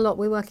get this a lot.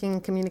 We're working in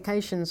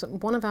communications.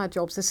 One of our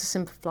jobs is to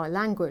simplify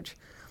language.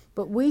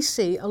 But we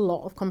see a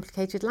lot of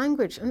complicated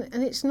language, and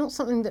it's not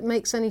something that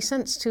makes any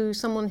sense to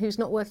someone who's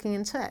not working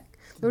in tech.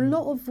 There are a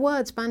lot of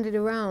words bandied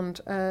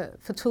around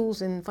for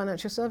tools in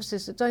financial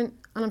services that don't,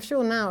 and I'm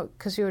sure now,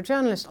 because you're a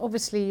journalist,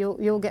 obviously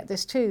you'll get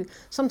this too.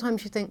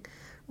 Sometimes you think,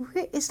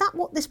 is that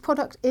what this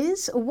product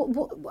is? Or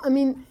what I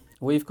mean...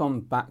 We've gone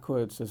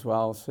backwards as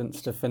well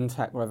since the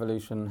Fintech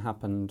revolution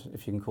happened,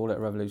 if you can call it a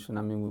revolution.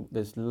 I mean,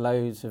 there's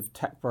loads of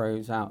tech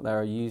bros out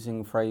there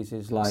using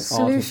phrases like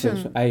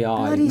artificial AI.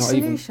 Bloody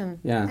solution.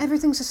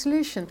 Everything's a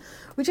solution.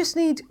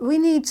 We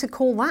need to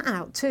call that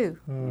out too.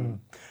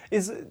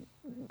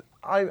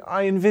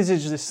 I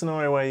envisage this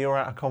scenario where you're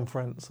at a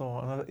conference,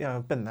 or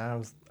I've been there. I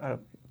was at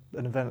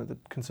an event at the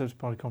Conservative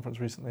Party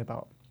conference recently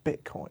about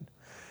Bitcoin,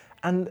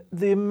 and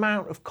the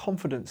amount of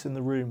confidence in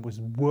the room was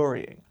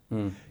worrying.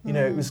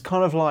 It was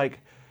kind of like,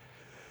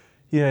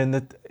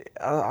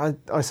 I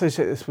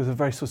associate this with a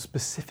very sort of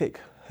specific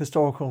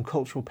historical and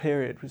cultural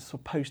period, which is sort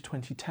of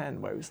post-2010,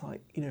 where it was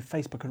like,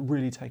 Facebook had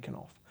really taken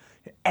off.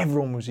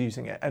 Everyone was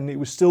using it, and it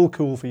was still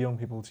cool for young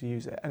people to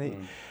use it.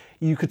 And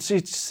you could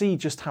see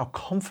just how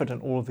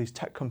confident all of these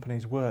tech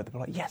companies were. They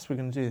were like, yes, we're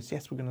going to do this.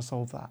 Yes, we're going to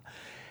solve that.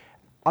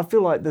 I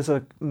feel like there's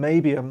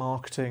maybe a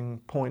marketing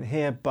point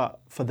here,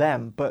 but for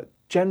them, but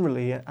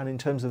generally, and in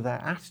terms of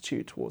their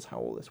attitude towards how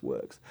all this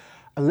works,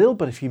 a little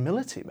bit of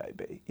humility,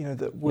 maybe,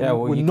 that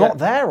we're not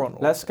there on all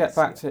Let's this. Get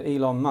back to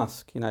Elon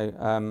Musk.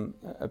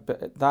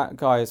 That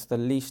guy is the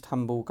least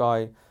humble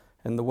guy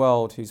in the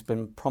world, who's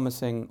been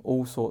promising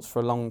all sorts for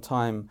a long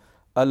time,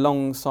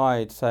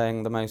 alongside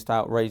saying the most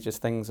outrageous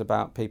things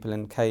about people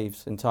in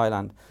caves in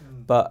Thailand.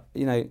 But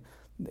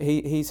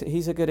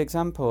he's a good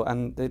example,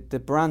 and the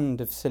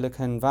brand of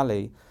Silicon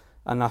Valley.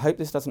 And I hope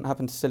this doesn't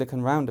happen to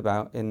Silicon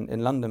Roundabout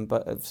in London,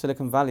 but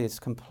Silicon Valley is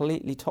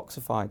completely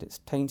toxified. It's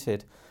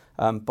tainted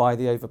by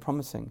the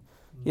over-promising.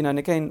 And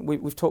again,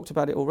 we've talked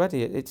about it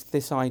already. It's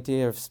this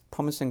idea of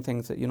promising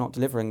things that you're not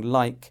delivering,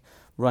 like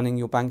running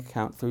your bank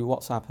account through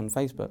WhatsApp and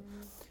Facebook.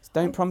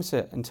 Don't promise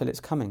it until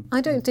it's coming.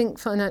 I don't think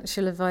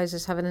financial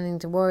advisors have anything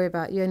to worry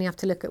about. You only have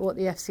to look at what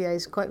the FCA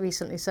has quite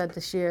recently said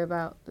this year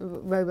about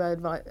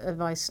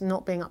robo-advice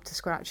not being up to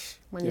scratch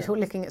when you're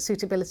looking at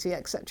suitability,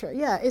 etc.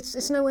 Yeah,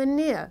 it's nowhere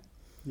near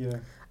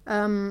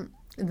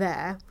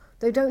there.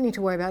 They don't need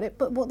to worry about it,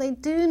 but what they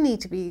do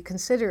need to be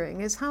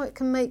considering is how it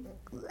can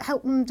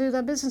help them do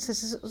their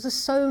businesses. There's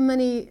so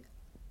many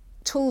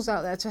tools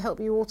out there to help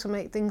you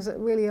automate things that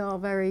really are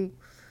very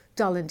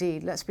dull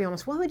indeed, let's be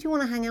honest. Why would you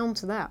want to hang on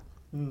to that?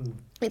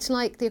 It's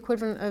like the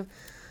equivalent of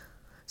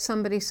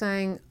somebody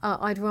saying,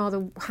 I'd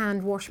rather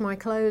hand wash my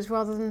clothes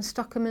rather than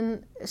stick them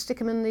in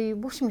the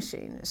washing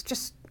machine. It's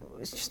just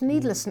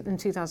needless in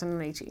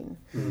 2018.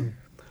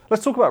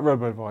 Let's talk about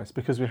robo-advice,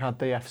 because we had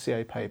the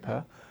FCA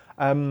paper.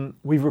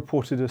 We've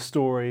reported a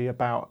story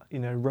about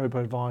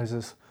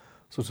robo-advisors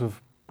sort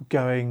of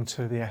going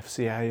to the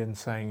FCA and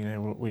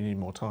saying, we need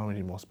more time, we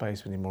need more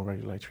space, we need more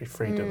regulatory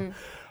freedom.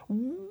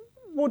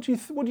 What do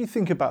you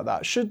think about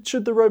that? Should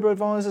the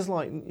robo-advisors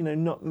like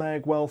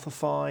Nutmeg,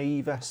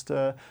 Wealthify,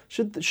 eVesta,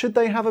 should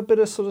they have a bit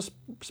of sort of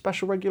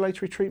special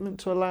regulatory treatment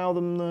to allow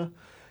them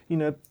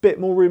a bit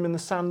more room in the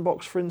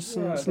sandbox, for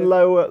instance,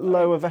 lower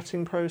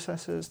vetting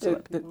processes to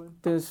let people in?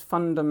 There's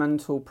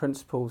fundamental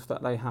principles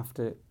that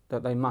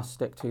they must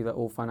stick to, that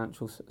all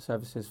financial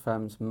services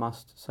firms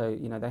must. So,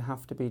 they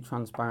have to be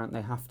transparent.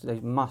 They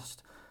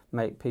must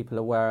make people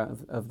aware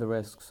of the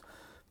risks.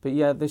 But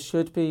yeah, there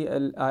should be,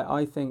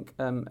 I think,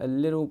 a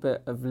little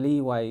bit of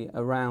leeway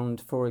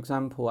around, for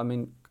example,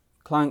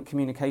 client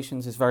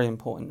communications is very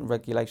important in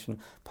regulation.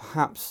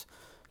 Perhaps,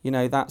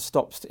 that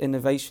stops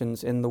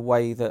innovations in the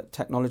way that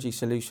technology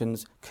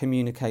solutions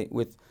communicate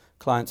with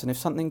clients. And if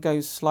something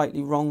goes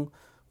slightly wrong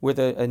with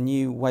a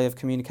new way of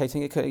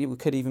communicating, we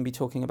could even be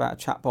talking about a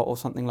chatbot or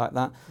something like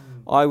that.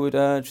 I would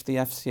urge the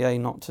FCA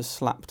not to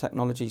slap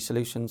technology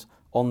solutions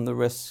on the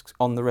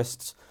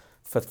wrists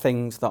for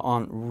things that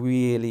aren't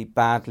really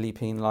badly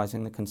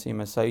penalising the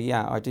consumer. So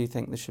yeah, I do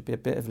think there should be a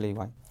bit of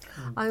leeway.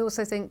 I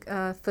also think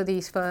for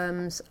these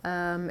firms,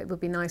 it would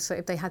be nicer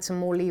if they had some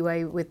more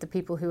leeway with the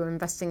people who are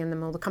investing in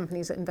them, or the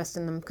companies that invest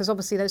in them, because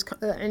obviously those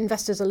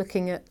investors are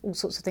looking at all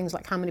sorts of things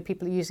like how many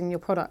people are using your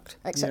product,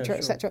 etc.,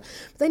 etc.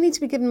 But they need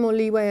to be given more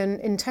leeway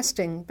in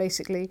testing,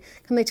 basically.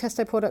 Can they test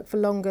their product for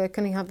longer?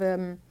 Can they have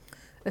a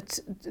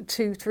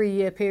 2-3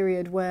 year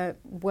period where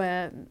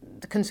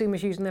the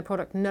consumers using their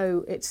product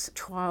know it's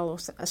trial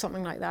or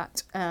something like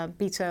that,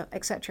 beta,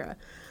 etc.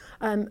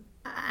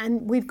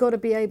 And we've got to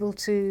be able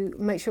to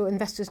make sure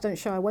investors don't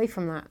shy away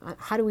from that.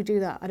 How do we do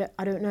that?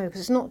 I don't know,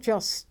 because it's not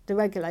just the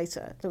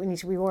regulator that we need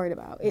to be worried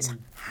about. It's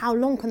how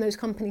long can those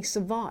companies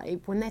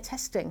survive when they're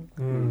testing?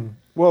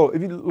 Well,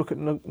 if you look at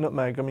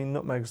Nutmeg,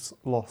 Nutmeg's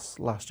loss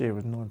last year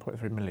was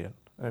 9.3 million,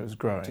 and it was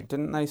growing.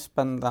 Didn't they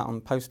spend that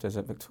on posters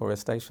at Victoria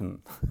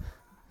Station?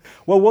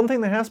 Well, one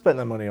thing they have spent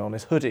their money on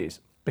is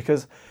hoodies,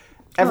 because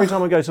every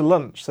time I go to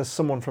lunch, there's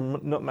someone from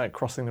Nutmeg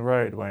crossing the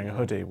road wearing a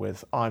hoodie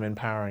with "I'm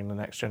empowering the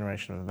next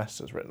generation of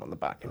investors" written on the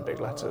back in big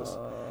letters.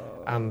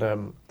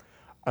 And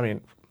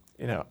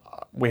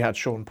we had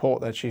Sean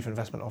Port, their Chief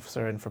Investment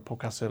Officer, in for a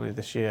podcast earlier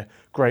this year.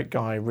 Great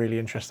guy, really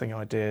interesting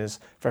ideas,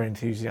 very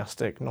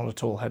enthusiastic, not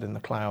at all head in the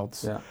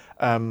clouds. Yeah.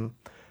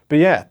 But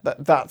yeah,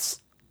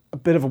 that's a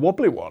bit of a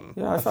wobbly one.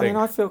 Yeah,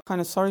 I feel kind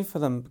of sorry for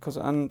them, because,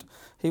 and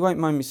he won't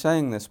mind me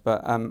saying this,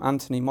 but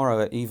Anthony Morrow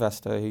at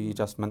eVesta, who you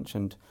just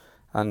mentioned,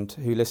 and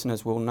who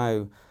listeners will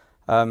know,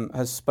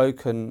 has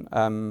spoken.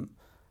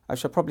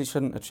 Actually, I probably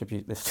shouldn't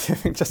attribute this to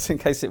him, just in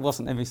case it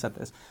wasn't him who said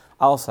this.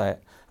 I'll say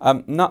it.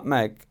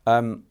 Nutmeg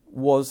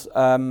was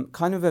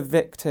kind of a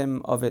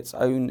victim of its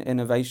own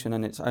innovation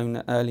and its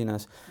own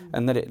earliness,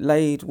 and that it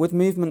laid, with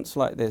movements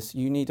like this,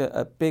 you need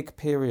a big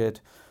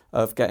period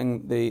of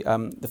getting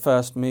the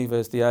first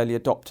movers, the early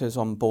adopters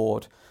on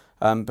board,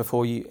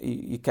 before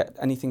you get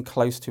anything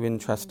close to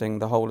interesting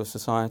the whole of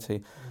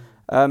society.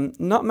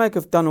 Nutmeg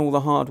have done all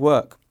the hard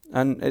work,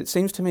 and it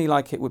seems to me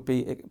like it would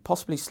be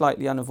possibly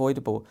slightly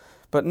unavoidable,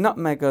 but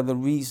Nutmeg are the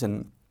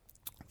reason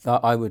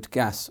that I would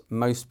guess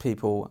most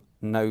people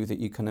know that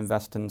you can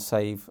invest and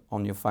save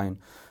on your phone.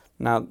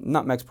 Now,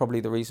 Nutmeg's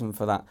probably the reason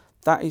for that.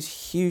 That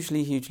is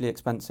hugely, hugely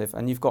expensive,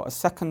 and you've got a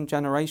second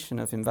generation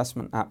of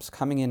investment apps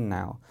coming in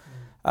now,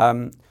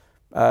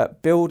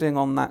 building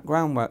on that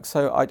groundwork.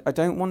 So I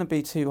don't want to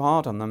be too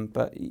hard on them,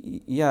 but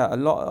yeah, a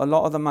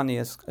lot of the money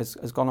has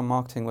gone on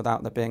marketing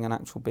without there being an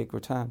actual big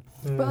return.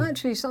 But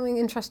actually, something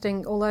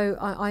interesting, although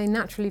I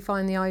naturally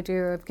find the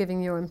idea of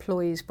giving your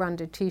employees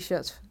branded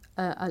T-shirts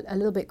a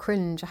little bit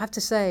cringe, I have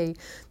to say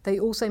they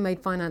also made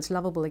finance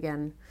lovable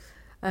again.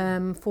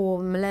 For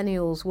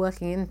millennials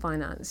working in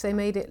finance, they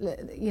made it,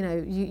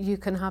 you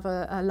can have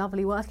a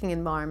lovely working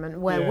environment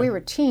where we're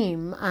a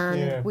team,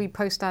 and we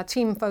post our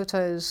team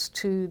photos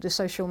to the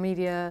social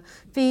media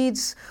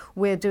feeds.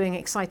 We're doing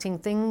exciting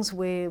things.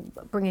 We're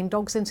bringing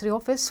dogs into the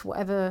office,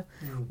 whatever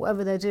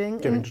they're doing.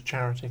 Giving to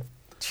charity.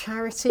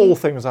 All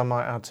things I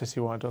might add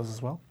Citywide does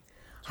as well.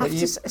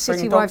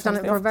 Citywide's done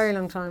it for a very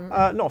long time.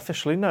 Not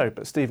officially, no,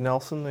 but Steve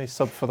Nelson, the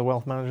sub for the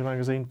Wealth Manager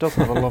magazine, does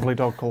have a lovely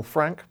dog called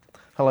Frank.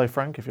 Hello,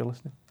 Frank, if you're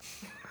listening.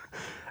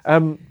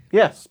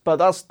 Yes, but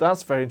that's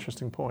a very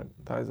interesting point.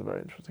 That is a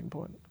very interesting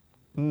point.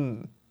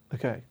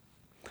 Okay.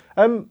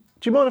 Do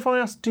you mind if I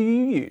ask, do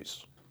you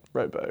use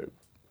Robo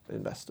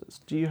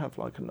Investors? Do you have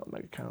like a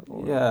Nutmeg account?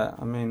 Yeah,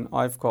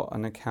 I've got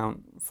an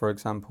account, for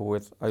example,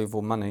 with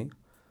Oval Money,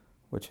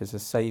 which is a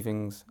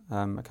savings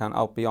account.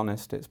 I'll be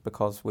honest, it's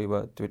because we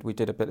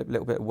did a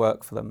little bit of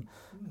work for them,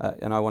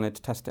 and I wanted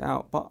to test it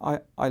out. But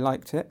I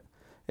liked it.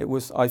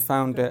 I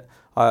found it.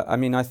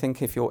 I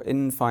think if you're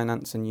in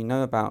finance and you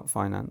know about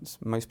finance,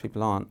 most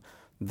people aren't,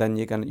 then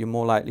you're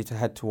more likely to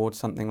head towards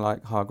something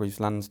like Hargreaves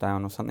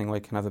Lansdown or something where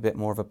you can have a bit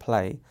more of a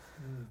play.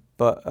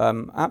 But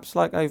apps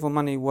like Oval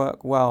Money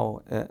work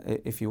well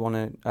if you want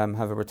to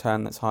have a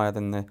return that's higher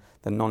than the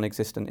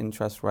non-existent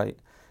interest rate,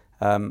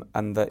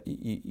 and that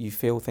you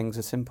feel things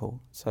are simple.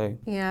 So,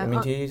 yeah,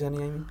 do you use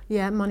any, Amy?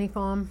 Yeah, Money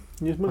Farm.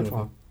 You use Money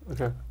Farm?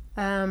 Okay.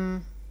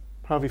 How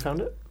have you found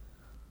it?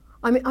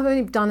 I've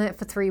only done it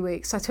for 3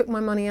 weeks. I took my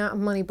money out of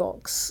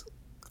Moneybox.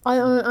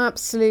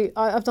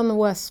 I've done the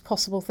worst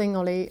possible thing,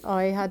 Ollie.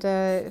 I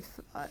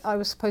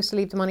was supposed to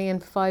leave the money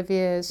in for 5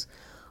 years.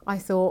 I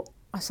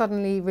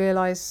suddenly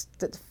realised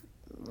that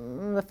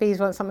the fees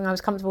weren't something I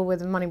was comfortable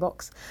with in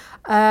Moneybox.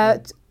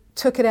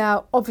 Took it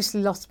out,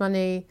 obviously lost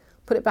money,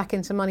 put it back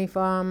into Money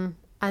Farm,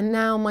 and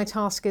now my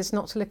task is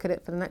not to look at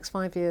it for the next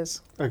 5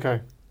 years.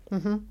 Okay.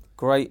 Mm-hmm.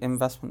 Great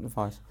investment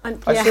advice.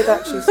 And, I should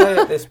actually say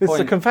at this point...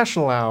 It's a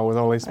confessional hour with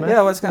Ollie Smith. Yeah,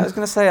 I was going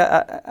to say,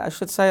 I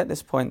should say at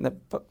this point that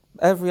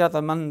every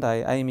other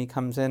Monday, Amy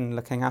comes in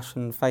looking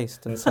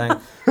ashen-faced and saying,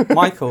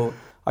 Michael,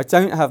 I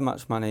don't have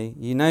much money,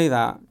 you know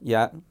that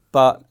yet,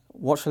 but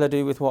what shall I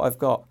do with what I've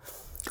got?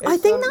 I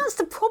think that's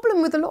the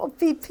problem with a lot of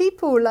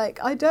people. Like,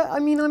 I'm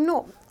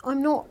not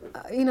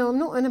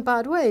in a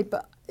bad way,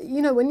 but,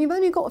 when you've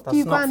only got a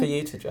few grand... That's not for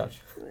you to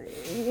judge.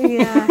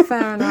 Yeah,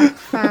 fair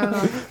enough.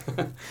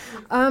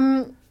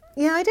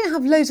 I don't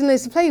have loads and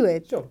loads to play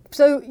with. Sure.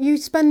 So you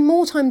spend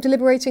more time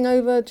deliberating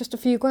over just a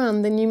few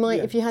grand than you might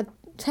if you had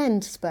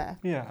 10 to spare.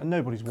 Yeah, and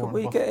nobody's Could Warren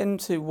we Buffett. get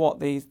into what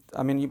these...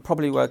 I mean, you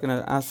probably were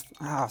going to ask...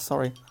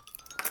 sorry.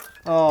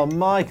 Oh,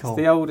 Michael. It's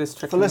the oldest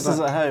trick For listeners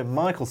at home,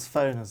 Michael's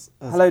phone has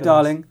Hello,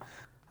 darling.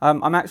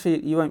 I'm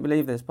actually... You won't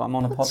believe this, but I'm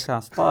on a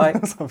podcast. Bye.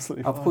 That's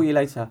absolutely I'll fine. call you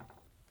later.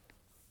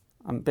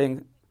 I'm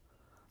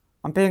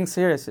being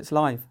serious. It's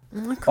live.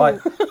 Michael.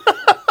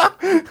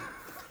 Bye.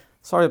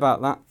 Sorry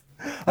about that.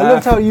 I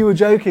loved how you were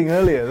joking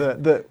earlier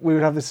that we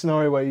would have this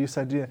scenario where you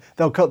said,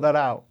 they'll cut that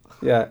out.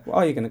 Yeah. Well,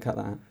 are you going to cut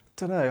that out?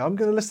 Don't know. I'm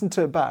going to listen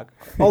to it back.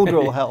 Olga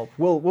will help.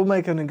 We'll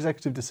make an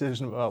executive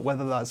decision about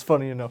whether that's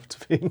funny enough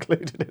to be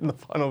included in the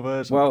final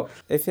version. Well,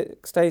 if it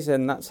stays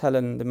in, that's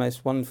Helen, the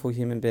most wonderful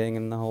human being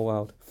in the whole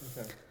world.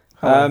 Okay.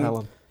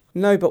 Helen.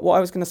 No, but what I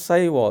was going to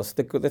say was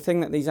the thing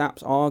that these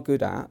apps are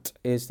good at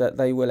is that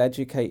they will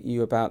educate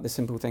you about the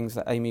simple things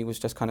that Amy was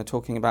just kind of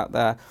talking about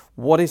there.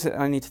 What is it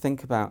I need to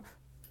think about?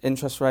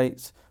 Interest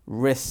rates,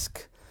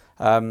 risk,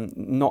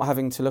 not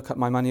having to look at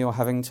my money or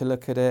having to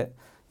look at it.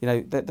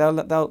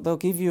 They'll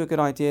give you a good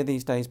idea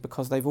these days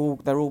because they're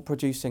all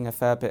producing a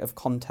fair bit of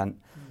content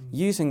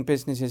using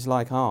businesses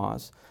like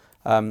ours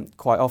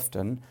quite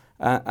often.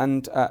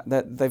 And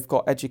they've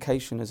got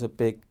education as a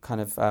big kind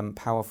of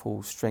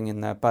powerful string in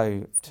their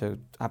bow to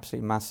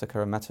absolutely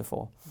massacre a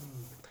metaphor.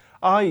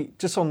 I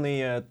just on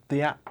the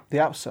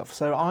app stuff.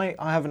 So I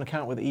have an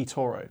account with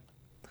eToro.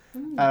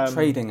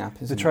 Trading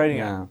app, isn't it? The trading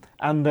app.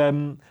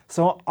 And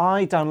so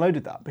I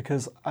downloaded that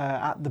because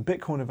at the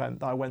Bitcoin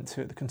event that I went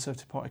to at the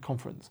Conservative Party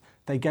conference,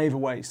 they gave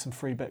away some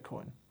free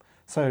Bitcoin.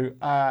 So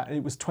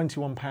it was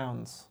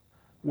 £21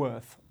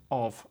 worth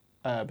of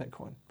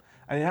Bitcoin.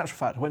 And in actual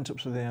fact, I went up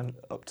to them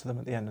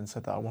at the end and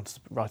said that I wanted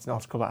to write an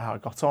article about how I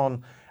got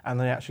on, and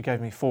they actually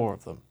gave me 4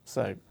 of them.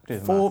 So do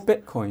the 4 math.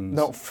 Bitcoins?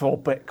 Not 4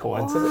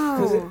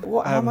 Bitcoins.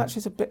 Wow. How much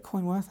is a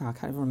Bitcoin worth now? I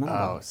can't even remember.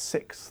 Oh,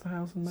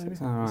 6,000 maybe.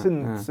 Right,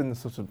 It's in the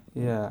sort of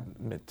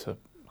mid to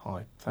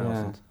high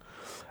thousands.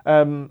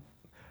 Yeah.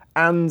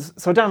 And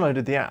so I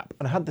downloaded the app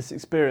and I had this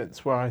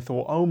experience where I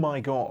thought, oh my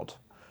God,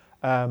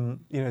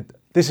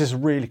 this is a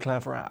really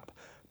clever app,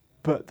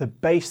 but the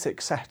basic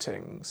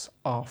settings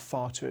are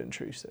far too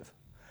intrusive.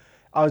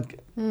 I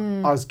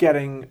was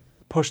getting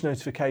push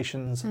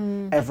notifications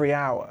every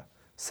hour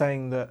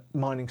saying that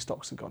mining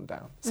stocks had gone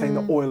down, saying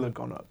that oil had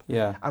gone up.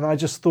 Yeah. And I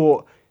just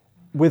thought,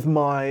 with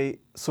my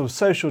sort of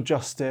social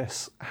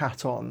justice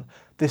hat on,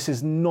 this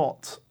is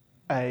not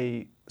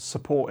a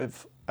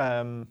supportive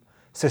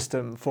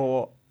system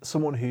for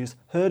someone who's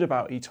heard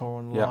about eToro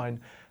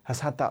online, has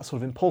had that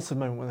sort of impulsive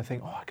moment when they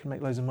think, I can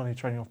make loads of money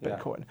trading off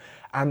Bitcoin.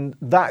 And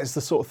that is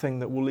the sort of thing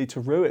that will lead to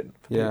ruin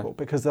for people,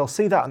 because they'll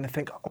see that and they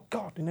think, oh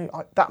God,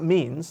 that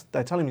means,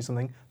 they're telling me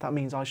something, that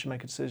means I should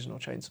make a decision or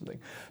change something.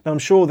 Now I'm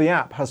sure the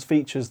app has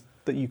features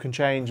that you can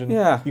change and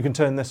you can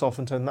turn this off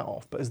and turn that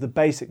off, but as the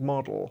basic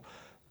model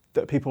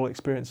that people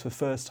experience for the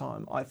first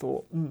time, I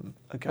thought,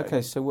 okay.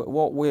 Okay, so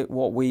what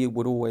we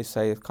would always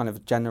say, kind of a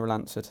general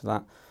answer to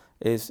that,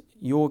 is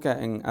you're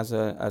getting, as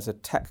a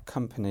tech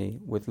company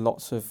with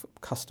lots of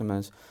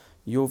customers,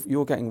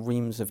 you're getting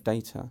reams of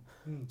data.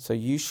 So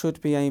you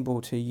should be able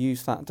to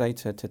use that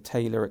data to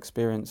tailor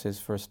experiences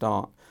for a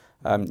start.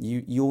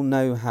 You'll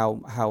know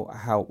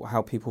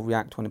how people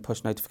react when a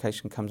push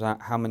notification comes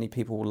out, how many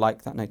people will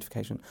like that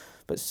notification.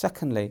 But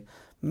secondly,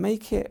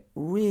 make it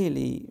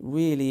really,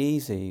 really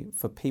easy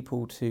for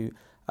people to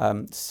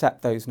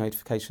set those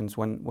notifications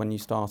when you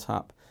start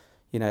up.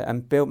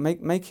 And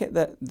make it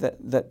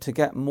that to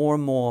get more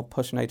and more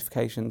push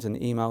notifications and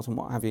emails and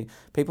what have you,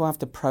 people have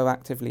to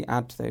proactively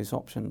add those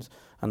options,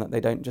 and that they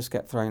don't just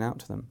get thrown out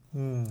to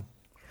them.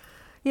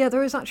 Yeah,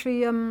 there is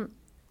actually a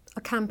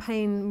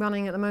campaign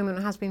running at the moment,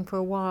 and has been for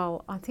a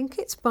while. I think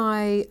it's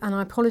by, and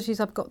I apologies,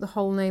 I've got the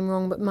whole name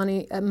wrong, but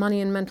Money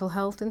and Mental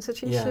Health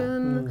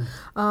Institution,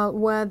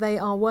 where they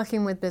are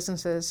working with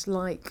businesses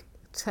like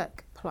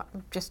tech.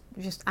 Just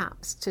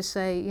apps to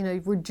say,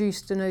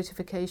 reduce the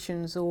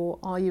notifications, or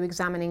are you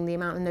examining the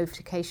amount of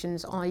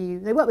notifications?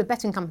 They work with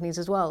betting companies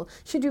as well.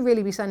 Should you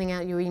really be sending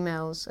out your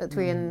emails at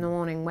 3 in the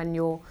morning when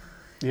you're...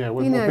 Yeah,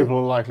 when more people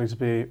are likely to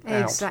be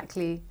out.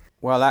 Exactly.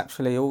 Well,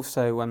 actually,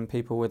 also when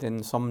people with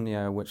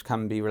insomnia, which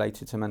can be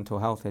related to mental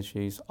health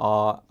issues,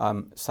 are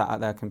sat at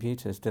their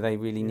computers, do they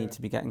really need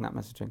to be getting that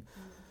messaging?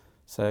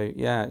 So,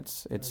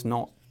 it's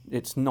not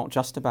it's not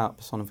just about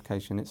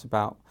personification. It's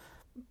about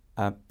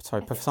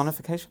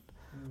personification,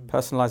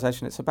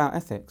 personalization. It's about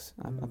ethics.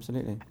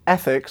 Absolutely.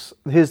 Ethics.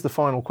 Here's the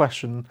final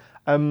question.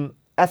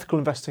 Ethical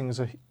investing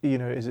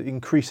is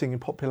increasing in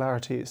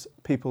popularity.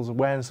 People's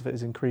awareness of it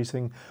is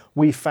increasing.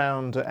 We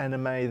found at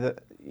NMA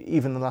that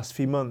even in the last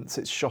few months,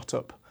 it's shot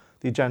up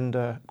the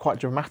agenda quite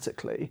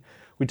dramatically.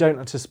 We don't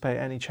anticipate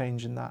any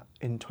change in that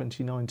in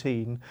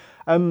 2019.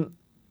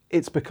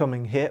 It's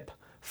becoming hip.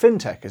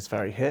 Fintech is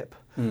very hip.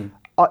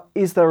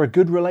 Is there a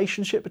good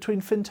relationship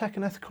between fintech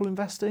and ethical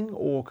investing,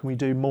 or can we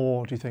do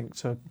more, do you think,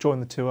 to join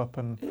the two up?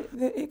 And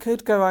it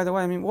could go either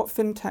way. I mean, what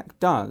fintech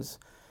does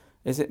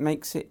is it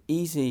makes it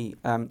easy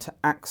to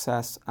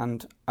access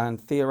and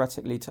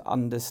theoretically to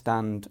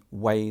understand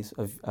ways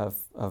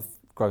of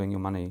growing your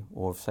money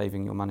or of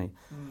saving your money.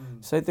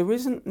 So there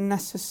isn't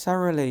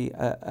necessarily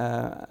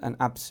an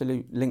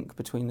absolute link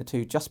between the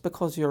two. Just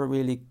because you're a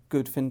really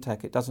good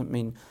fintech, it doesn't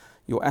mean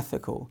you're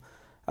ethical.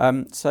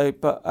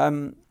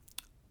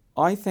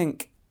 I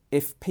think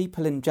if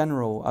people in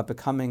general are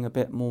becoming a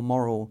bit more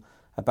moral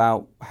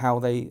about how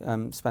they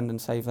spend and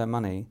save their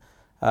money,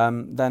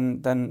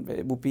 then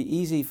it will be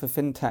easy for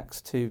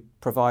fintechs to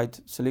provide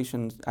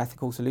solutions,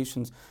 ethical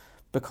solutions,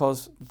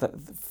 because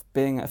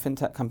being a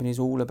fintech company is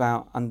all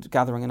about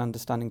gathering and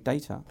understanding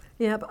data.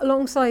 Yeah, but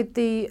alongside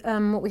the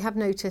what we have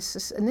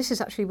noticed, and this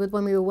is actually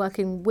when we were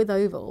working with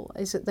Oval,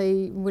 is that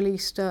they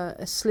released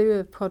a slew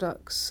of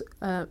products,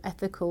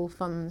 ethical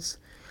funds,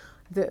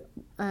 that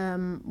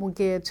were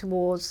geared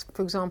towards,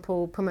 for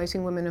example,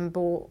 promoting women in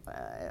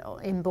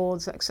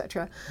boards,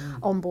 etc.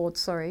 On boards,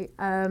 sorry.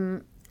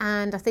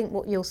 And I think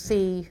what you'll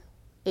see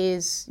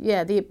is,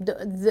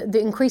 the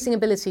increasing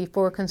ability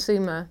for a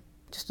consumer,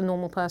 just a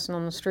normal person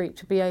on the street,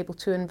 to be able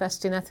to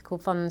invest in ethical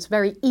funds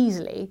very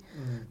easily,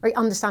 very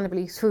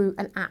understandably through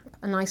an app,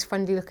 a nice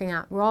friendly looking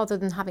app, rather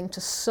than having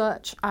to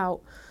search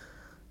out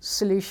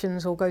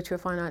solutions or go to a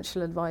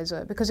financial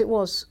advisor, because it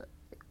was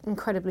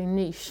incredibly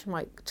niche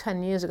like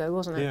 10 years ago,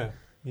 wasn't it?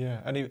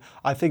 Yeah. And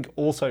I think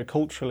also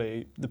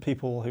culturally, the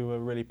people who were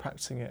really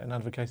practicing it and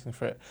advocating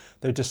for it,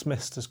 they're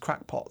dismissed as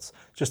crackpots,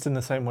 just in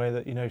the same way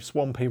that,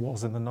 Swampy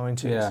was in the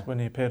 90s when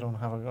he appeared on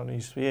Have I Got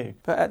News For You.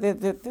 But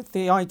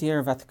the idea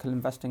of ethical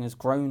investing has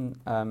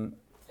grown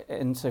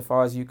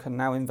insofar as you can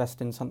now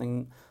invest in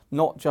something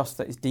not just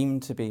that is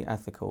deemed to be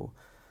ethical.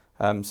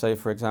 So,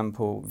 for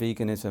example,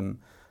 veganism.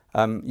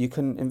 You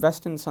can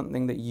invest in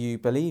something that you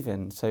believe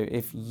in. So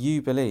if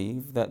you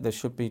believe that there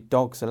should be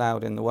dogs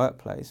allowed in the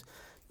workplace,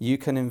 you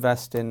can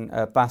invest in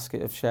a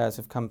basket of shares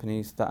of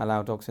companies that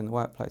allow dogs in the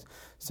workplace.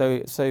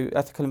 So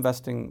ethical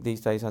investing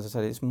these days, as I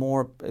said, it's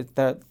more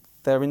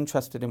they're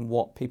interested in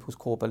what people's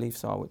core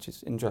beliefs are, which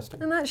is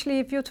interesting. And actually,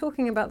 if you're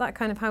talking about that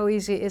kind of how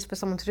easy it is for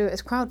someone to do it,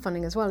 it's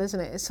crowdfunding as well, isn't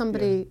it? It's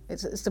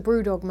it's the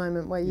Brewdog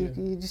moment where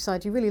you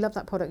decide you really love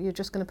that product, you're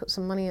just going to put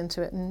some money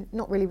into it and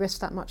not really risk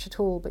that much at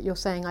all, but you're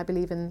saying, I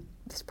believe in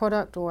this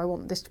product, or I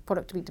want this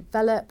product to be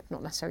developed,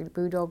 not necessarily the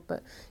Brewdog,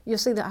 but you'll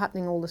see that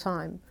happening all the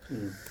time.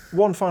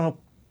 One final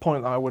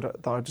point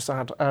that I just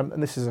add,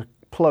 and this is a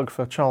plug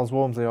for Charles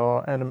Walmsley,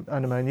 our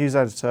NMA news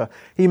editor.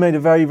 He made a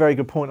very, very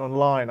good point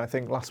online, I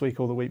think last week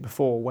or the week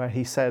before, where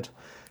he said,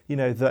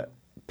 that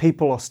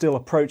people are still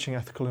approaching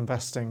ethical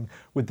investing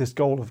with this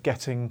goal of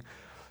getting,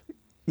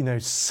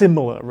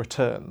 similar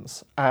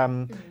returns.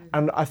 And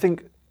I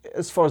think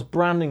as far as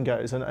branding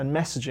goes and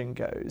messaging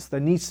goes, there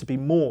needs to be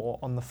more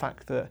on the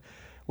fact that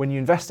when you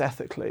invest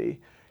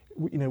ethically,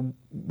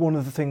 one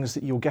of the things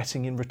that you're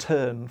getting in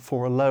return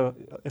for a lower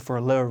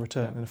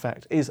return, in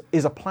effect, is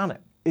a planet.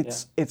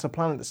 It's a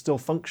planet that's still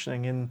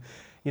functioning in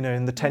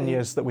the 10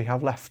 years that we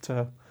have left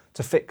to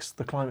fix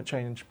the climate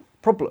change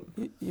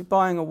problem. You're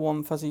buying a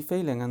warm fuzzy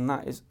feeling, and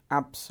that is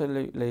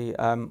absolutely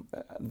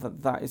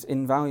that is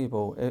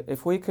invaluable.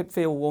 If we could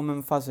feel warm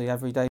and fuzzy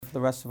every day for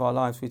the rest of our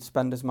lives, we'd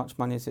spend as much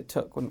money as it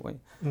took, wouldn't we?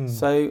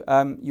 So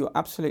you're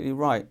absolutely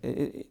right.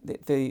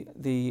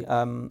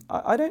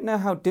 I don't know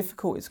how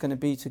difficult it's going to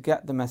be to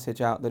get the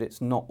message out that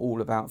it's not all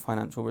about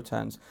financial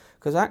returns,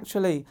 because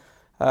actually.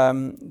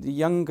 The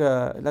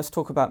younger, let's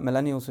talk about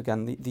millennials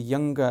again, the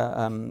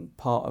younger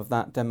part of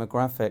that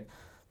demographic,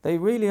 they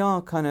really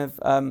are kind of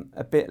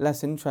a bit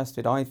less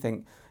interested, I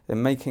think,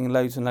 in making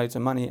loads and loads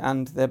of money,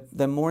 and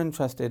they're more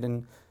interested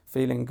in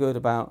feeling good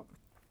about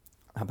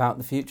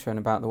the future and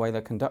about the way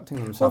they're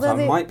conducting themselves.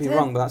 I might be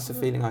wrong, but that's the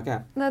feeling I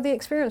get. No, the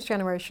experienced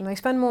generation, they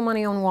spend more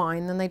money on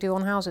wine than they do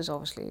on houses,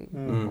 obviously.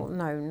 Well,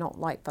 no, not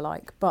like for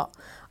like, but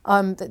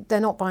they're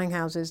not buying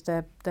houses,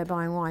 they're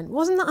buying wine.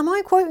 Am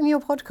I quoting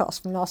your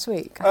podcast from last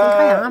week? I think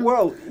I am.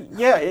 Well,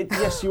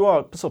 yes, you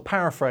are, sort of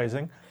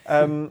paraphrasing.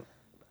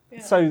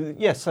 So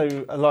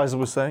Eliza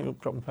was saying,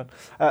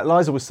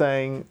 Eliza was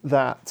saying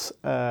that,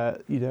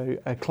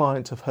 a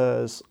client of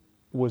hers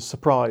was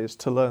surprised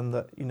to learn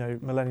that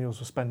millennials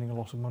were spending a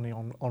lot of money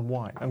on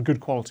wine, and good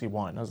quality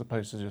wine, as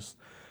opposed to just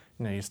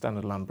your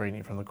standard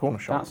Lambrini from the corner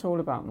shop. That's all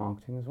about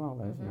marketing as well,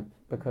 though, isn't it?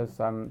 Because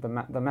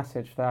the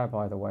message there,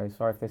 by the way,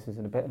 sorry if this is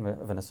a bit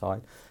of an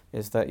aside,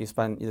 is that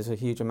there's a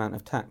huge amount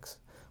of tax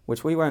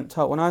which we weren't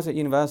told. When I was at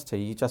university,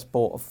 you just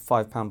bought a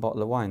 £5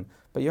 bottle of wine,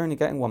 but you're only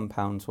getting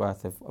 £1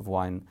 worth of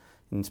wine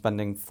and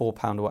spending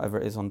 £4 or whatever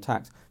it is on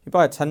tax. You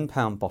buy a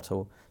 £10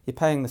 bottle, you're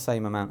paying the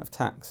same amount of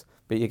tax,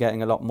 but you're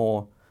getting a lot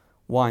more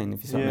wine,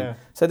 if you see what I mean.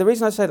 So the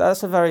reason I say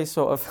that's a very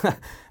sort of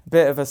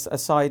bit of a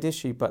side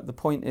issue, but the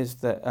point is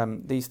that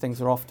these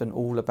things are often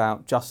all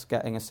about just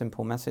getting a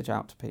simple message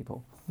out to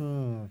people.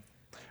 And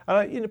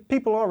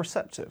people are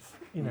receptive.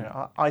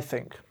 I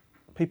think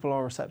people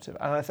are receptive,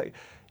 and I think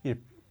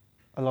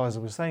Eliza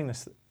was saying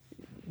this.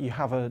 You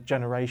have a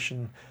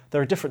generation.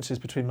 There are differences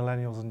between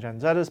millennials and Gen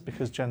Zers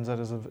because Gen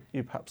Zers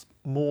are perhaps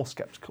more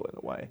sceptical in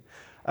a way,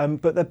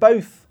 but they're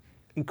both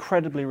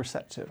incredibly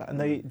receptive, and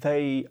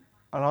they.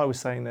 And I was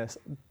saying this,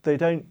 they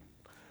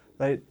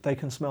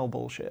can smell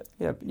bullshit.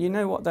 Yeah, but you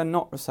know what they're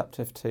not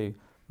receptive to,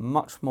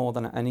 much more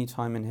than at any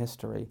time in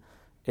history,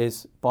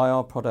 is buy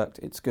our product,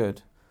 it's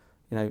good.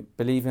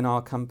 Believe in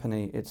our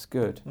company, it's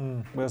good.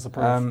 Where's the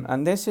proof?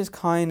 And this is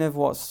kind of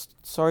what's,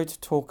 sorry to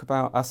talk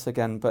about us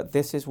again, but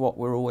this is what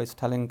we're always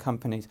telling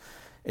companies,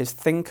 is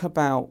think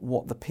about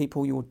what the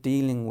people you're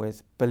dealing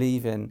with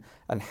believe in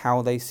and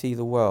how they see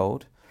the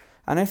world.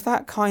 And if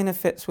that kind of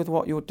fits with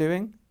what you're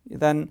doing,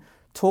 then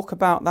talk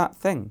about that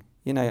thing,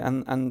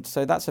 and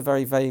so that's a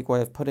very vague way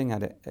of putting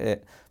it.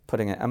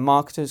 And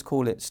marketers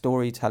call it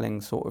storytelling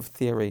sort of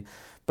theory,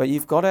 but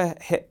you've got to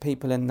hit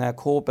people in their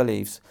core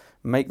beliefs,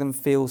 make them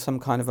feel some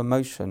kind of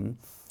emotion,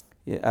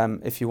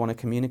 if you want to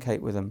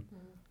communicate with them.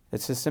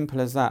 It's as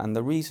simple as that, and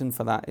the reason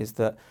for that is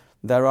that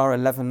there are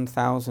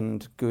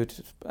 11,000 good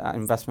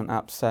investment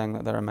apps saying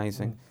that they're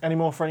amazing. Any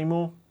more for any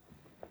more?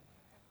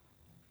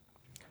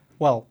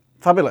 Well,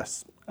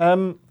 fabulous.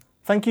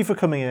 Thank you for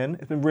coming in.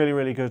 It's been really,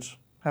 really good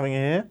having you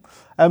here.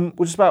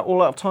 We're just about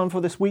all out of time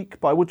for this week,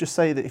 but I would just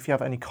say that if you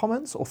have any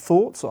comments or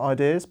thoughts or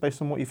ideas based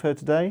on what you've heard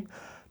today,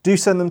 do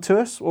send them to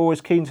us. We're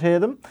always keen to hear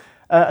them.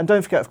 And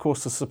don't forget, of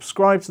course, to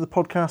subscribe to the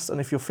podcast. And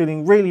if you're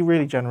feeling really,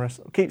 really generous,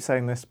 I'll keep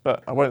saying this,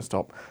 but I won't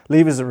stop.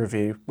 Leave us a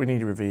review. We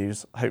need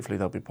reviews. Hopefully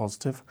they'll be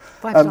positive.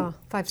 5 star.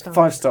 5 star.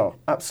 5 star,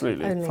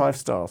 absolutely. Only. 5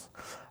 stars.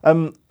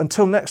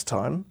 Until next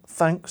time,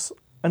 thanks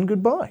and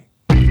goodbye.